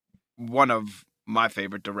one of my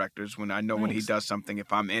favorite directors. When I know when he does something,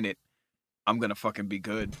 if I'm in it, I'm gonna fucking be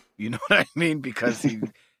good. You know what I mean? Because he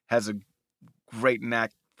has a great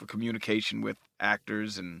knack for communication with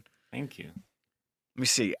actors. And thank you. Let me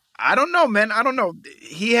see. I don't know, man. I don't know.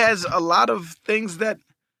 He has a lot of things that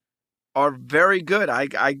are very good.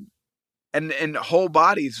 And whole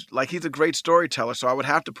bodies. Like, he's a great storyteller. So I would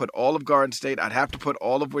have to put all of Garden State. I'd have to put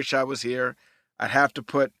all of Wish I Was Here. I'd have to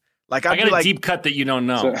put I got a deep cut that you don't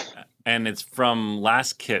know, and it's from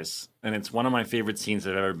Last Kiss, and it's one of my favorite scenes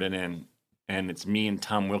I've ever been in. And it's me and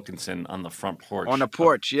Tom Wilkinson on the front porch. On the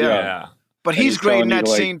porch, yeah. But he's great in that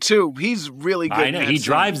scene too. He's really good. I know he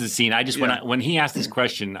drives the scene. I just when he asked this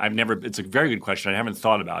question, it's a very good question. I haven't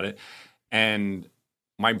thought about it, and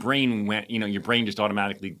my brain went. Your brain just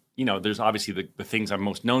automatically. There's obviously the things I'm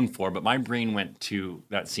most known for, but my brain went to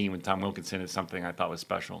that scene with Tom Wilkinson as something I thought was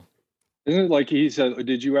special. Isn't it like he said,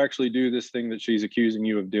 "Did you actually do this thing that she's accusing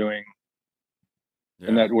you of doing?" Yeah.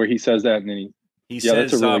 And that where he says that, and then he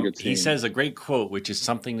says, that's a really good scene. He says a great quote, which is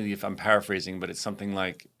something that, if I'm paraphrasing, but it's something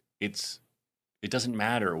like, it doesn't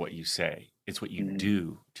matter what you say. It's what you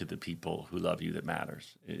do to the people who love you that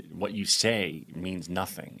matters. What you say means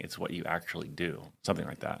nothing. It's what you actually do. Something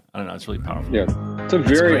like that. I don't know. It's really powerful. Yeah. It's a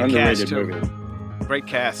very underrated movie. Great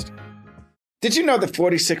cast. Did you know that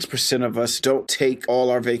 46% of us don't take all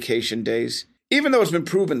our vacation days? Even though it's been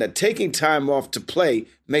proven that taking time off to play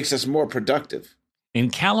makes us more productive. In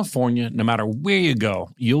California, no matter where you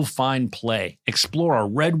go, you'll find play. Explore a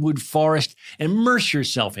redwood forest, immerse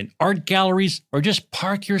yourself in art galleries, or just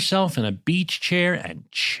park yourself in a beach chair and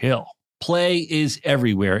chill. Play is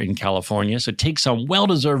everywhere in California, so take some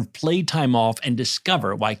well-deserved playtime off and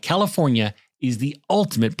discover why California is the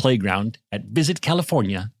ultimate playground at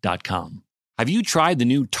visitcalifornia.com. Have you tried the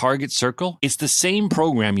new Target Circle? It's the same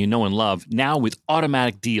program you know and love, now with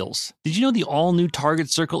automatic deals. Did you know the all-new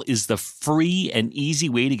Target Circle is the free and easy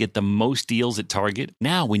way to get the most deals at Target?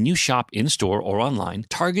 Now, when you shop in-store or online,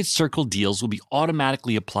 Target Circle deals will be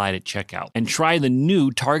automatically applied at checkout. And try the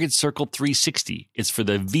new Target Circle 360. It's for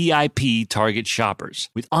the VIP Target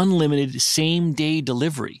shoppers with unlimited same-day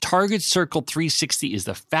delivery. Target Circle 360 is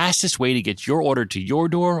the fastest way to get your order to your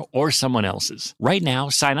door or someone else's. Right now,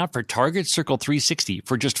 sign up for Target Circle 360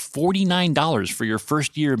 for just $49 for your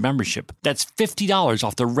first year of membership. That's $50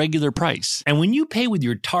 off the regular price. And when you pay with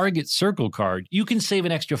your Target Circle card, you can save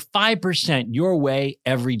an extra 5% your way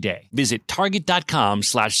every day. Visit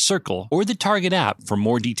target.com/circle or the Target app for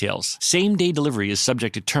more details. Same-day delivery is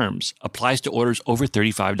subject to terms. Applies to orders over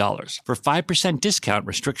 $35. For 5% discount,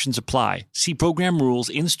 restrictions apply. See program rules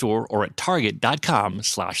in-store or at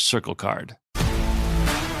target.com/circle card.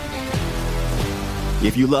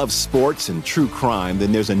 If you love sports and true crime,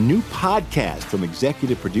 then there's a new podcast from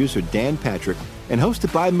executive producer Dan Patrick and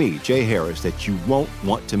hosted by me, Jay Harris, that you won't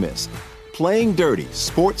want to miss. Playing Dirty: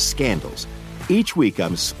 Sports Scandals. Each week,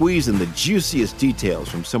 I'm squeezing the juiciest details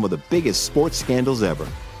from some of the biggest sports scandals ever.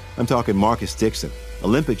 I'm talking Marcus Dixon,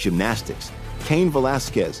 Olympic gymnastics, Cain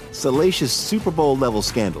Velasquez, salacious Super Bowl-level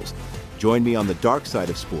scandals. Join me on the dark side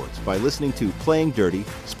of sports by listening to Playing Dirty: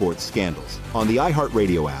 Sports Scandals on the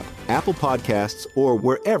iHeartRadio app, Apple Podcasts, or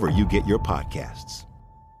wherever you get your podcasts.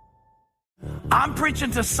 I'm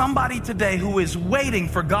preaching to somebody today who is waiting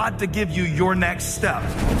for God to give you your next step.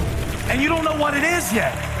 And you don't know what it is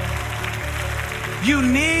yet. You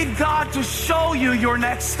need God to show you your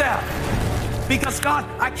next step. Because God,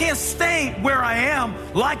 I can't stay where I am,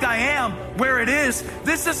 like I am, where it is.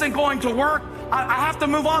 This isn't going to work. I have to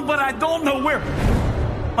move on, but I don't know where.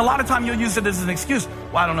 A lot of time you'll use it as an excuse.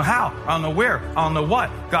 Well, I don't know how. I don't know where. I don't know what.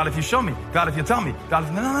 God, if you show me. God, if you tell me. God,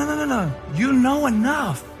 if... No. You know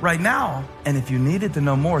enough right now. And if you needed to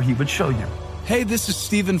know more, he would show you. Hey, this is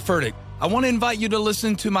Stephen Furtick. I want to invite you to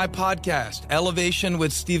listen to my podcast, Elevation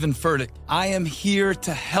with Stephen Furtick. I am here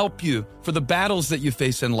to help you for the battles that you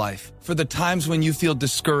face in life, for the times when you feel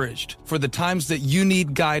discouraged, for the times that you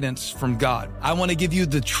need guidance from God. I want to give you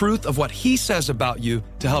the truth of what he says about you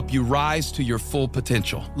to help you rise to your full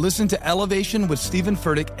potential. Listen to Elevation with Stephen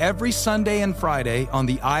Furtick every Sunday and Friday on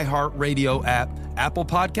the iHeartRadio app, Apple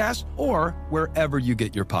Podcasts, or wherever you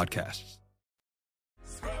get your podcasts.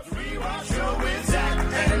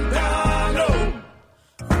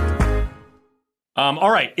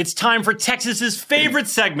 All right, it's time for Texas's favorite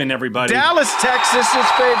segment, everybody. Dallas,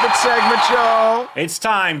 Texas's favorite segment, y'all. It's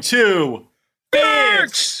time to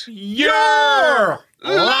Fix Your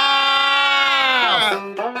Life.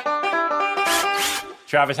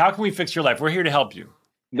 Travis, how can we fix your life? We're here to help you.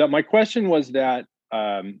 My question was that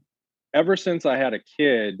ever since I had a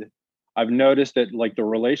kid, I've noticed that like the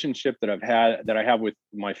relationship that I have with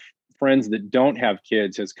my friends that don't have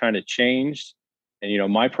kids has kind of changed. And, you know,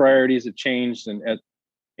 my priorities have changed and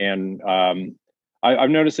I've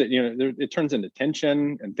noticed that, you know, it turns into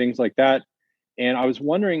tension and things like that. And I was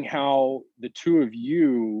wondering how the two of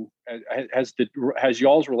you, has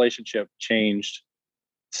y'all's relationship changed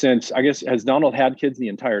since, I guess, has Donald had kids the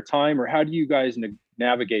entire time, or how do you guys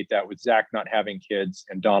navigate that with Zach not having kids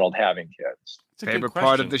and Donald having kids? Favorite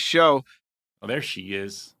part of the show. Oh, there she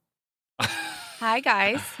is. Hi,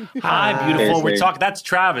 guys. Hi, beautiful. Casey. We're talking. That's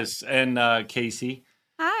Travis and Casey.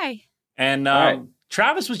 Hi. And Hi.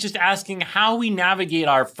 Travis was just asking how we navigate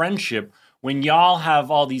our friendship when y'all have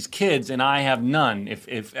all these kids and I have none.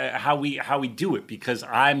 If how we do it, because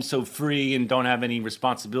I'm so free and don't have any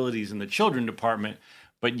responsibilities in the children department,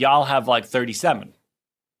 but y'all have like 37.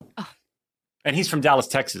 Oh. And he's from Dallas,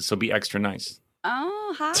 Texas, so be extra nice.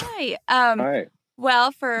 Oh, hi. Hi.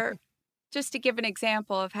 Well, just to give an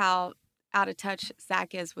example of how out of touch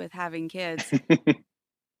Zach is with having kids,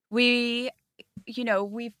 we've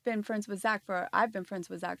been friends with Zach I've been friends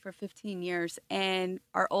with Zach for 15 years, and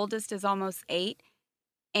our oldest is almost 8.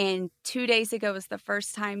 And 2 days ago was the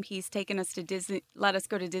first time he's taken us to Disney, let us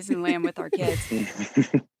go to Disneyland with our kids.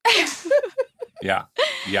 Yeah.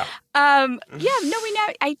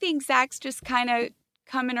 I think Zach's just kind of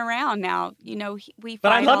coming around now.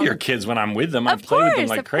 But I love your kids when I'm with them. I play with them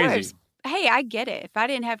like crazy. Course. Hey, I get it. If I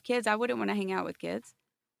didn't have kids, I wouldn't want to hang out with kids.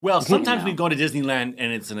 Well, sometimes we go to Disneyland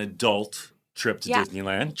and it's an adult trip to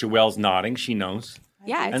Disneyland. Joelle's nodding. She knows.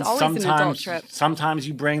 Yeah, it's and always an adult trip. Sometimes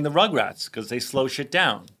you bring the Rugrats because they slow shit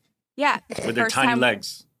down. Yeah. With their tiny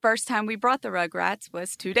legs. First time we brought the Rugrats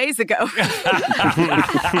was 2 days ago.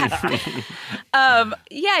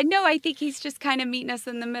 I think he's just kind of meeting us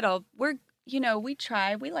in the middle. We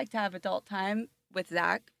like to have adult time with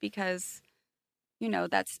Zach because,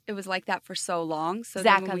 it was like that for so long. So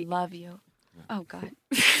Zach, I love you. Oh, God.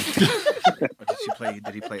 Did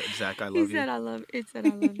he play Zach, I love you? It said I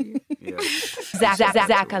love you. Yeah.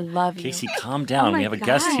 Zach, I love you. Casey, calm down. We have a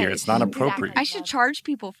guest here. It's not appropriate. I should charge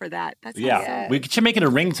people for that. That's we should make it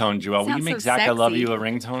a ringtone, Joelle. Will you make Zach, I love you a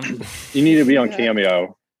ringtone? You need to be on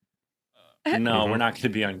Cameo. No, we're not going to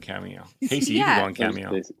be on Cameo. Casey, you can go on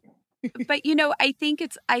Cameo. But, I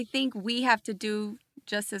think we have to do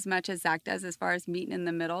just as much as Zach does as far as meeting in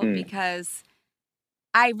the middle because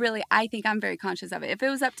I think I'm very conscious of it. If it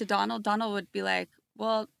was up to Donald would be like,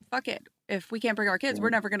 well, fuck it. If we can't bring our kids, we're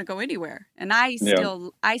never going to go anywhere. And I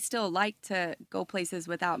still like to go places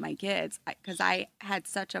without my kids because I had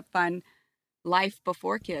such a fun life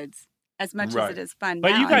before kids as much as it is fun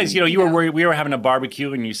But now. you guys, you were worried. We were having a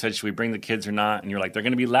barbecue and you said, should we bring the kids or not? And you're like, they're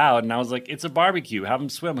going to be loud. And I was like, it's a barbecue. Have them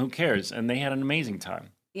swim. Who cares? And they had an amazing time.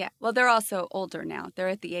 Yeah. Well, they're also older now. They're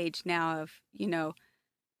at the age now of,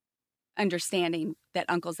 understanding that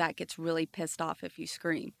Uncle Zach gets really pissed off if you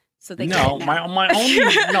scream. So they my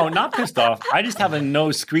only not pissed off. I just have a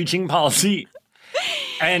no screeching policy.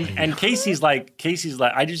 And Casey's like,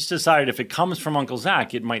 I just decided if it comes from Uncle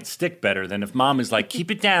Zach, it might stick better than if Mom is like,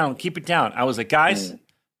 keep it down. I was like, guys,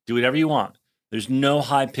 do whatever you want. There's no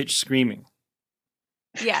high pitched screaming.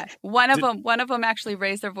 Yeah, one of them actually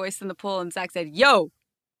raised their voice in the pool, and Zach said, "Yo,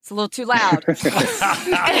 it's a little too loud."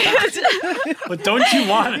 But don't you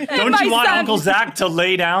want Uncle Zach to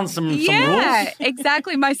lay down some rules? Yeah,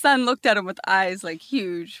 exactly. My son looked at him with eyes like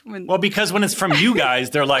huge. Well, because when it's from you guys,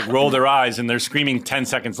 they're like roll their eyes and they're screaming 10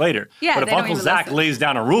 seconds later. Yeah, but if Uncle Zach lays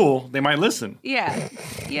down a rule, they might listen. Yeah.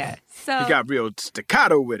 So he got real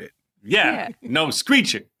staccato with it. Yeah. No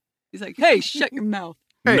screeching. He's like, "Hey, shut your mouth."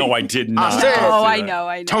 Hey, no, I did not. I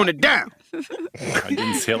know. Tone it down. I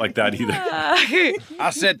didn't say it like that either.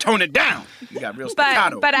 I said tone it down. You got real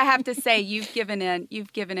staccato. But I have to say, you've given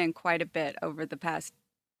in quite a bit over the past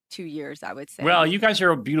 2 years, I would say. Well, you guys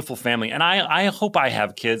are a beautiful family, and I hope I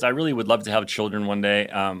have kids. I really would love to have children one day.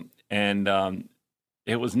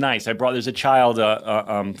 It was nice. There's a child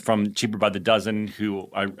from Cheaper by the Dozen who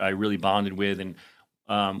I really bonded with, and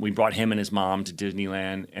we brought him and his mom to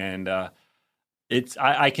Disneyland, and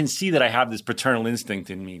I can see that I have this paternal instinct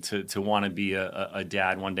in me to want to be a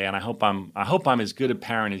dad one day, and I hope I'm as good a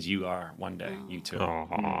parent as you are one day. You too.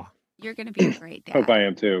 Aww. You're going to be a great dad. Hope I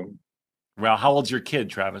am too. Well, how old's your kid,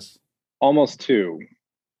 Travis? Almost 2.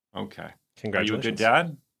 Okay. Congratulations. Are you a good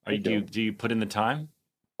dad? Do you put in the time?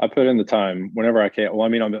 I put in the time whenever I can. Well, I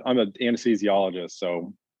mean, I'm an anesthesiologist,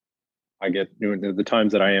 so I get the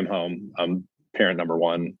times that I am home. I'm parent number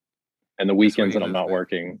 1, and the weekends that I'm not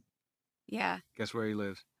working. Yeah. Guess where he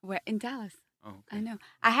lives? Where in Dallas. Oh, okay. I know.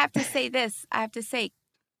 I have to say this.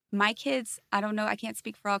 My kids, I don't know, I can't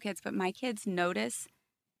speak for all kids, but my kids notice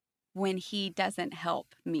when he doesn't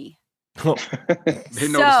help me.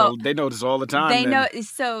 They notice all the time. They know,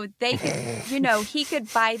 so they could, he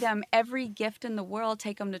could buy them every gift in the world,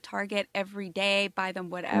 take them to Target every day, buy them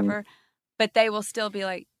whatever, but they will still be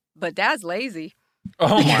like, "But Dad's lazy."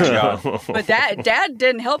 Oh my God! But Dad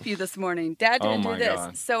didn't help you this morning. Dad didn't do this.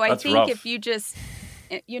 God. So I think if you just,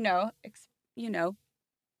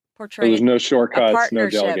 portray. There's no shortcuts, no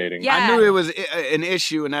delegating. Yeah. I knew it was an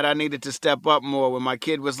issue and that I needed to step up more when my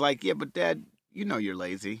kid was like, "Yeah, but Dad, you're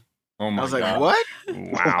lazy." Oh my I was God. like, "What?"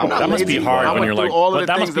 Wow, that must be hard when you're like.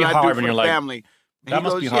 That must be hard when you're like. That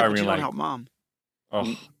must be hard when you're like. Help Mom.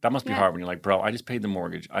 Oh, that must be hard when you're like, bro, I just paid the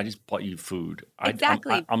mortgage. I just bought you food.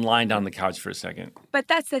 Exactly. I'm lying down on the couch for a second. But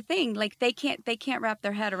that's the thing. Like they can't wrap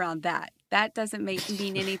their head around that. That doesn't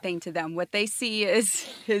mean anything to them. What they see is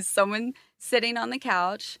someone sitting on the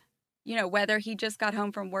couch, whether he just got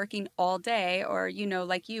home from working all day or,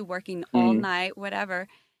 like you working all night, whatever,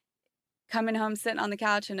 coming home, sitting on the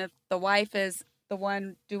couch. And if the wife is the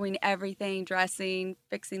one doing everything, dressing,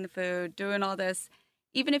 fixing the food, doing all this,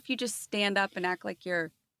 even if you just stand up and act like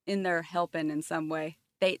you're in there helping in some way,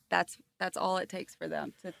 that's all it takes for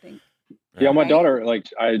them to think. Yeah, my Right? daughter, like,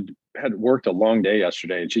 I had worked a long day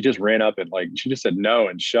yesterday, and she just ran up and she just said no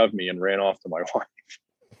and shoved me and ran off to my wife.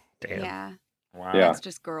 Damn. Yeah. Wow. Yeah. That's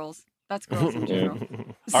just girls. That's girls in general.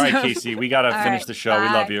 All right, So- Casey, we got to All finish right, the show. We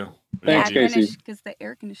bye. love you. We Thanks, love you. Casey. Because the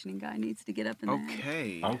air conditioning guy needs to get up in there.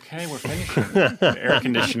 Okay. Okay, we're finishing. The air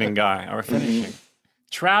conditioning guy. We're finishing.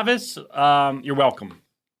 Travis, you're welcome.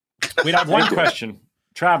 We have one question.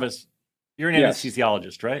 Travis, you're an Yes.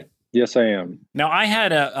 anesthesiologist, right? Yes, I am. Now, I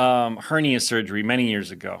had a hernia surgery many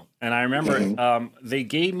years ago, and I remember they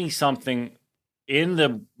gave me something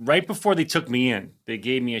right before they took me in. They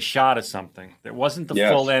gave me a shot of something. There wasn't the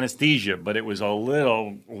Yes. full anesthesia, but it was a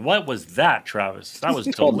little. What was that, Travis? That was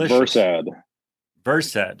It's called delicious.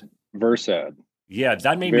 Versed. Versed. Yeah,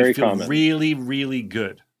 that made Very me feel common. really, really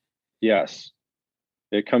good. Yes.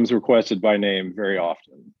 It comes requested by name very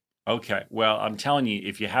often. Okay, well, I'm telling you,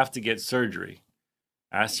 if you have to get surgery,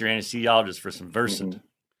 ask your anesthesiologist for some Versed.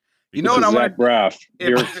 You know what I'm Zach Braff.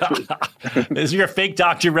 This is your fake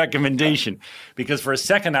doctor recommendation. Because for a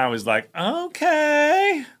second I was like,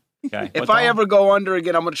 okay. If I ever go under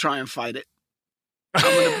again, I'm gonna try and fight it. I'm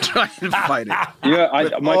gonna try and fight it. Yeah,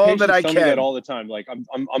 With my all patients that I tell me can. that all the time. Like, I'm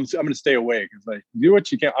gonna stay awake. It's like, do what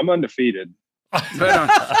you can. I'm undefeated.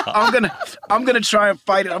 I'm gonna try and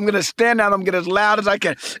fight it. I'm gonna stand down. I'm gonna get as loud as I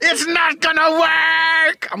can. It's not gonna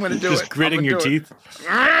work. I'm gonna do just it. gritting your teeth.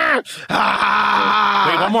 Ah!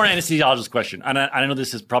 Wait, one more anesthesiologist question. And I know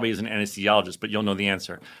this is probably isn't an anesthesiologist, but you'll know the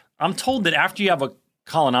answer. I'm told that after you have a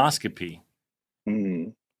colonoscopy,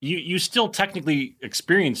 you still technically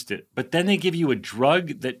experienced it, but then they give you a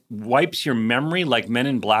drug that wipes your memory, like Men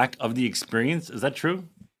in Black, of the experience. Is that true?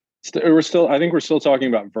 I think we're still talking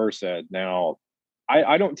about Versed now.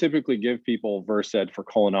 I don't typically give people Versed for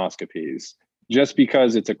colonoscopies just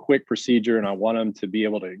because it's a quick procedure and I want them to be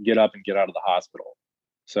able to get up and get out of the hospital.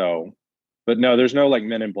 So, but no, there's no like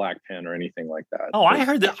Men in Black pen or anything like that. Oh, I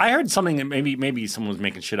heard that. I heard something that maybe someone was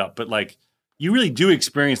making shit up, but like you really do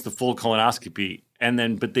experience the full colonoscopy,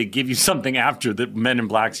 but they give you something after that Men in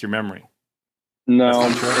Black's your memory. No,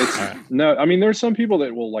 That's not true? it's All right. no. I mean, there's some people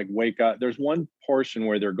that will like wake up. There's one portion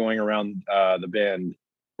where they're going around the bend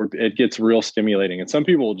where it gets real stimulating, and some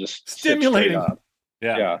people will just sit straight Stimulating. up.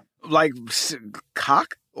 Yeah. Like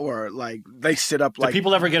cock or like they sit up Do like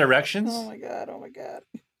people ever get erections? Oh my god! Oh my god!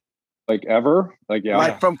 Like ever? Like yeah.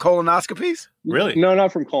 like from colonoscopies? Really? No,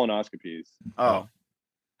 not from colonoscopies. Oh.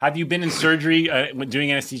 Have you been in surgery when doing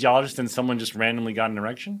anesthesiologist and someone just randomly got an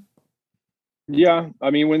erection? Yeah, I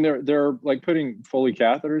mean when they're like putting Foley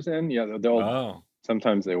catheters in, yeah, they'll Oh,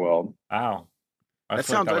 sometimes they will. wow. That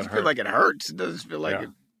sounds doesn't feel like it hurts. It doesn't feel like Yeah. it.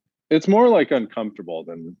 It's more like uncomfortable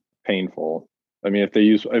than painful. I mean, if they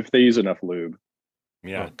use enough lube.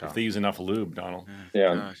 Yeah, if they use enough lube, Donald.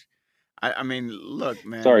 Yeah. Gosh. I mean, look,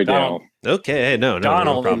 man. Sorry, Donald. Donald. Okay, no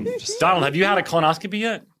Donald, problem. Donald, have you had a colonoscopy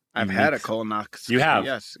yet? I've had a colonoscopy. You have?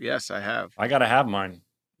 Yes, I have. I gotta have mine.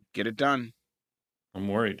 Get it done. I'm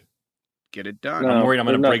worried. Get it done. No. I'm worried I'm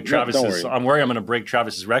going to not- break no, don't Travis's. worry. I'm worried I'm going to break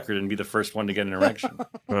Travis's record and be the first one to get an erection.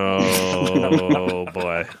 Oh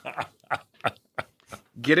boy.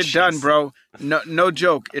 Get it done, bro. No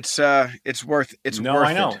joke. It's worth No, worth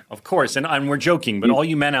I know, it. of course, and we're joking, but all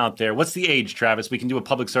you men out there, what's the age, Travis? We can do a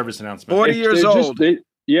public service announcement. 40 years old.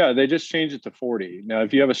 They just changed it to 40. Now,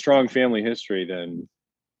 if you have a strong family history, then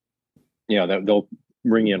they'll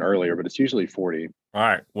bring you in earlier, but it's usually 40. All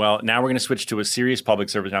right. Well, now we're going to switch to a serious public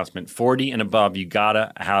service announcement. 40 and above, you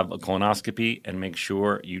gotta have a colonoscopy and make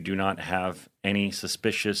sure you do not have any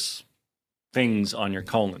suspicious things on your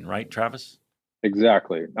colon. Right, Travis?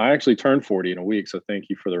 Exactly. I actually turned 40 in a week, so thank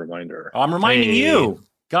you for the reminder. I'm reminding Hey. you.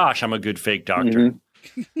 Gosh, I'm a good fake doctor.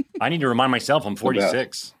 I need to remind myself I'm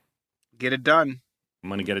 46. Get it done. I'm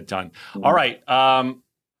going to get it done. All right.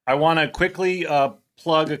 I want to quickly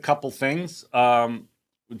plug a couple things.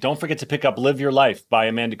 Don't forget to pick up Live Your Life by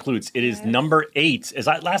Amanda Klutz. It is number 8.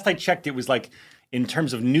 Last I checked, it was like, in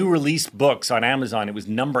terms of new release books on Amazon, it was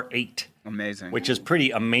number 8. Amazing. Which is pretty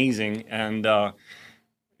amazing. And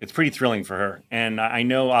it's pretty thrilling for her. And I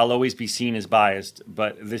know I'll always be seen as biased,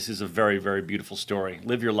 but this is a very, very beautiful story.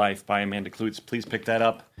 Live Your Life by Amanda Klutz. Please pick that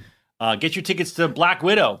up. Get your tickets to Black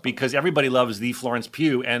Widow because everybody loves the Florence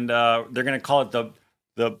Pugh, and they're going to call it the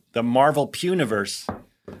Marvel Pugh-niverse.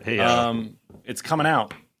 Hey, It's coming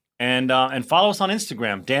out, and follow us on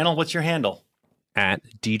Instagram. Daniel, what's your handle? at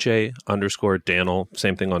DJ_Daniel.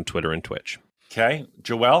 Same thing on Twitter and Twitch. Okay,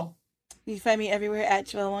 Joelle. You can find me everywhere at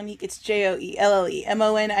Joelle Monique. It's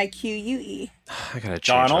JoelleMonique. I gotta change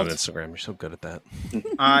Donald? on Instagram. You're so good at that.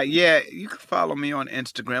 Yeah, you can follow me on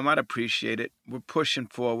Instagram. I'd appreciate it. We're pushing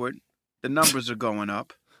forward. The numbers are going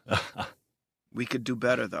up. We could do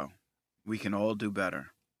better, though. We can all do better.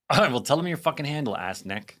 All right, well, tell them your fucking handle, ass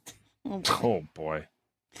neck. Oh, boy.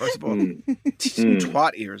 First of all,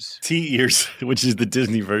 twat ears. T-ears, which is the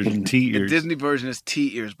Disney version. T-ears. The Disney version is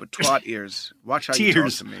T-ears, but twat ears. Watch how you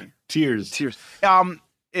talk to me. Tears.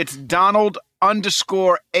 It's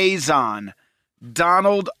Donald_Azon.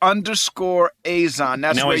 Donald_Azon.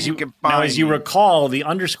 That's where you can find Now, as you recall, the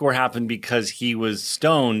underscore happened because he was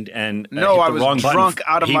stoned and hit I the was wrong button. drunk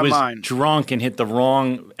out of my mind. He was drunk and hit the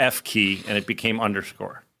wrong F key, and it became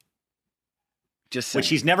underscore. Just saying. Which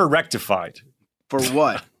he's never rectified. For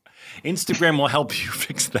what? Instagram will help you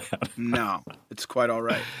fix that. No, it's quite all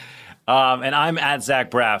right. And I'm at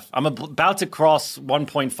Zach Braff. I'm about to cross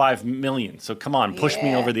 1.5 million. So come on, push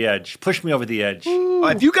me over the edge. Push me over the edge.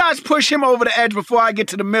 If you guys push him over the edge before I get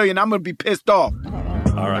to the million, I'm going to be pissed off.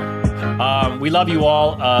 All right. We love you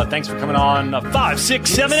all. Thanks for coming on. 5,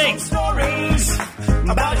 6, 7, 8. Stories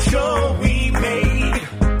about a show we made.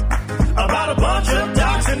 About a bunch of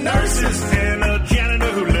docs and nurses and a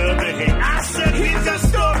janitor who loved to hate. I said he's got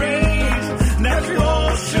stories that you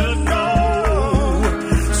all should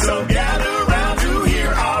know. So gather round to hear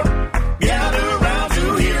our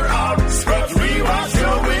Scrubs Rewatch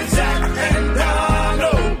Show with Zach and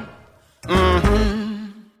Donald.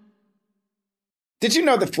 Did you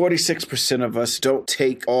know that 46% of us don't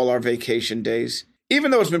take all our vacation days?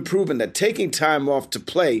 Even though it's been proven that taking time off to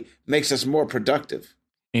play makes us more productive.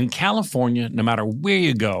 In California, no matter where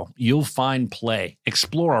you go, you'll find play.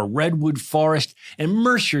 Explore a redwood forest,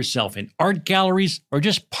 immerse yourself in art galleries, or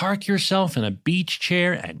just park yourself in a beach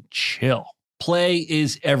chair and chill. Play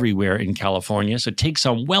is everywhere in California, so take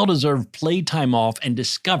some well-deserved playtime off and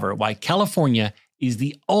discover why California is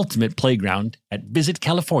the ultimate playground at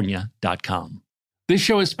visitcalifornia.com. This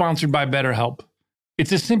show is sponsored by BetterHelp.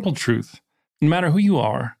 It's a simple truth. No matter who you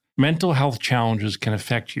are, mental health challenges can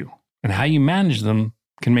affect you, and how you manage them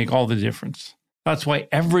can make all the difference. That's why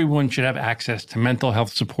everyone should have access to mental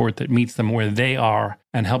health support that meets them where they are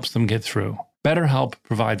and helps them get through. BetterHelp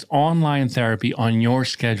provides online therapy on your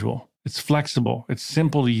schedule. It's flexible, it's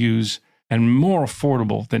simple to use, and more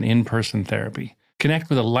affordable than in-person therapy. Connect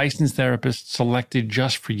with a licensed therapist selected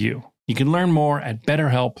just for you. You can learn more at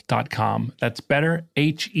betterhelp.com. That's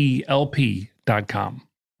betterhelp.com.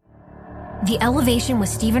 The Elevation with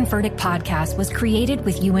Stephen Furtick podcast was created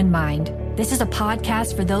with you in mind. This is a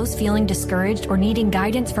podcast for those feeling discouraged or needing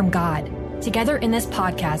guidance from God. Together in this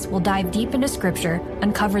podcast, we'll dive deep into Scripture,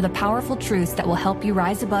 uncover the powerful truths that will help you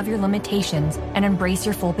rise above your limitations and embrace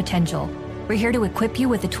your full potential. We're here to equip you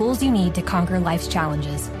with the tools you need to conquer life's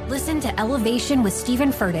challenges. Listen to Elevation with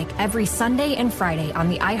Stephen Furtick every Sunday and Friday on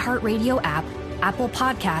the iHeartRadio app, Apple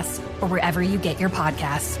Podcasts, or wherever you get your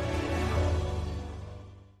podcasts.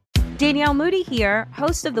 Danielle Moody here,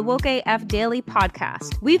 host of the Woke AF Daily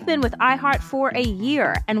podcast. We've been with iHeart for a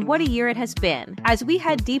year, and what a year it has been. As we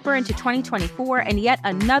head deeper into 2024 and yet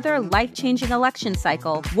another life-changing election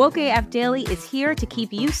cycle, Woke AF Daily is here to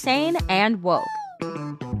keep you sane and woke.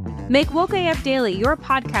 Make Woke AF Daily your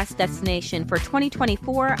podcast destination for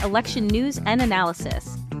 2024 election news and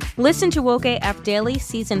analysis. Listen to Woke AF Daily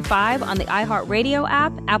Season 5 on the iHeartRadio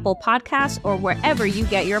app, Apple Podcasts, or wherever you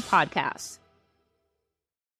get your podcasts.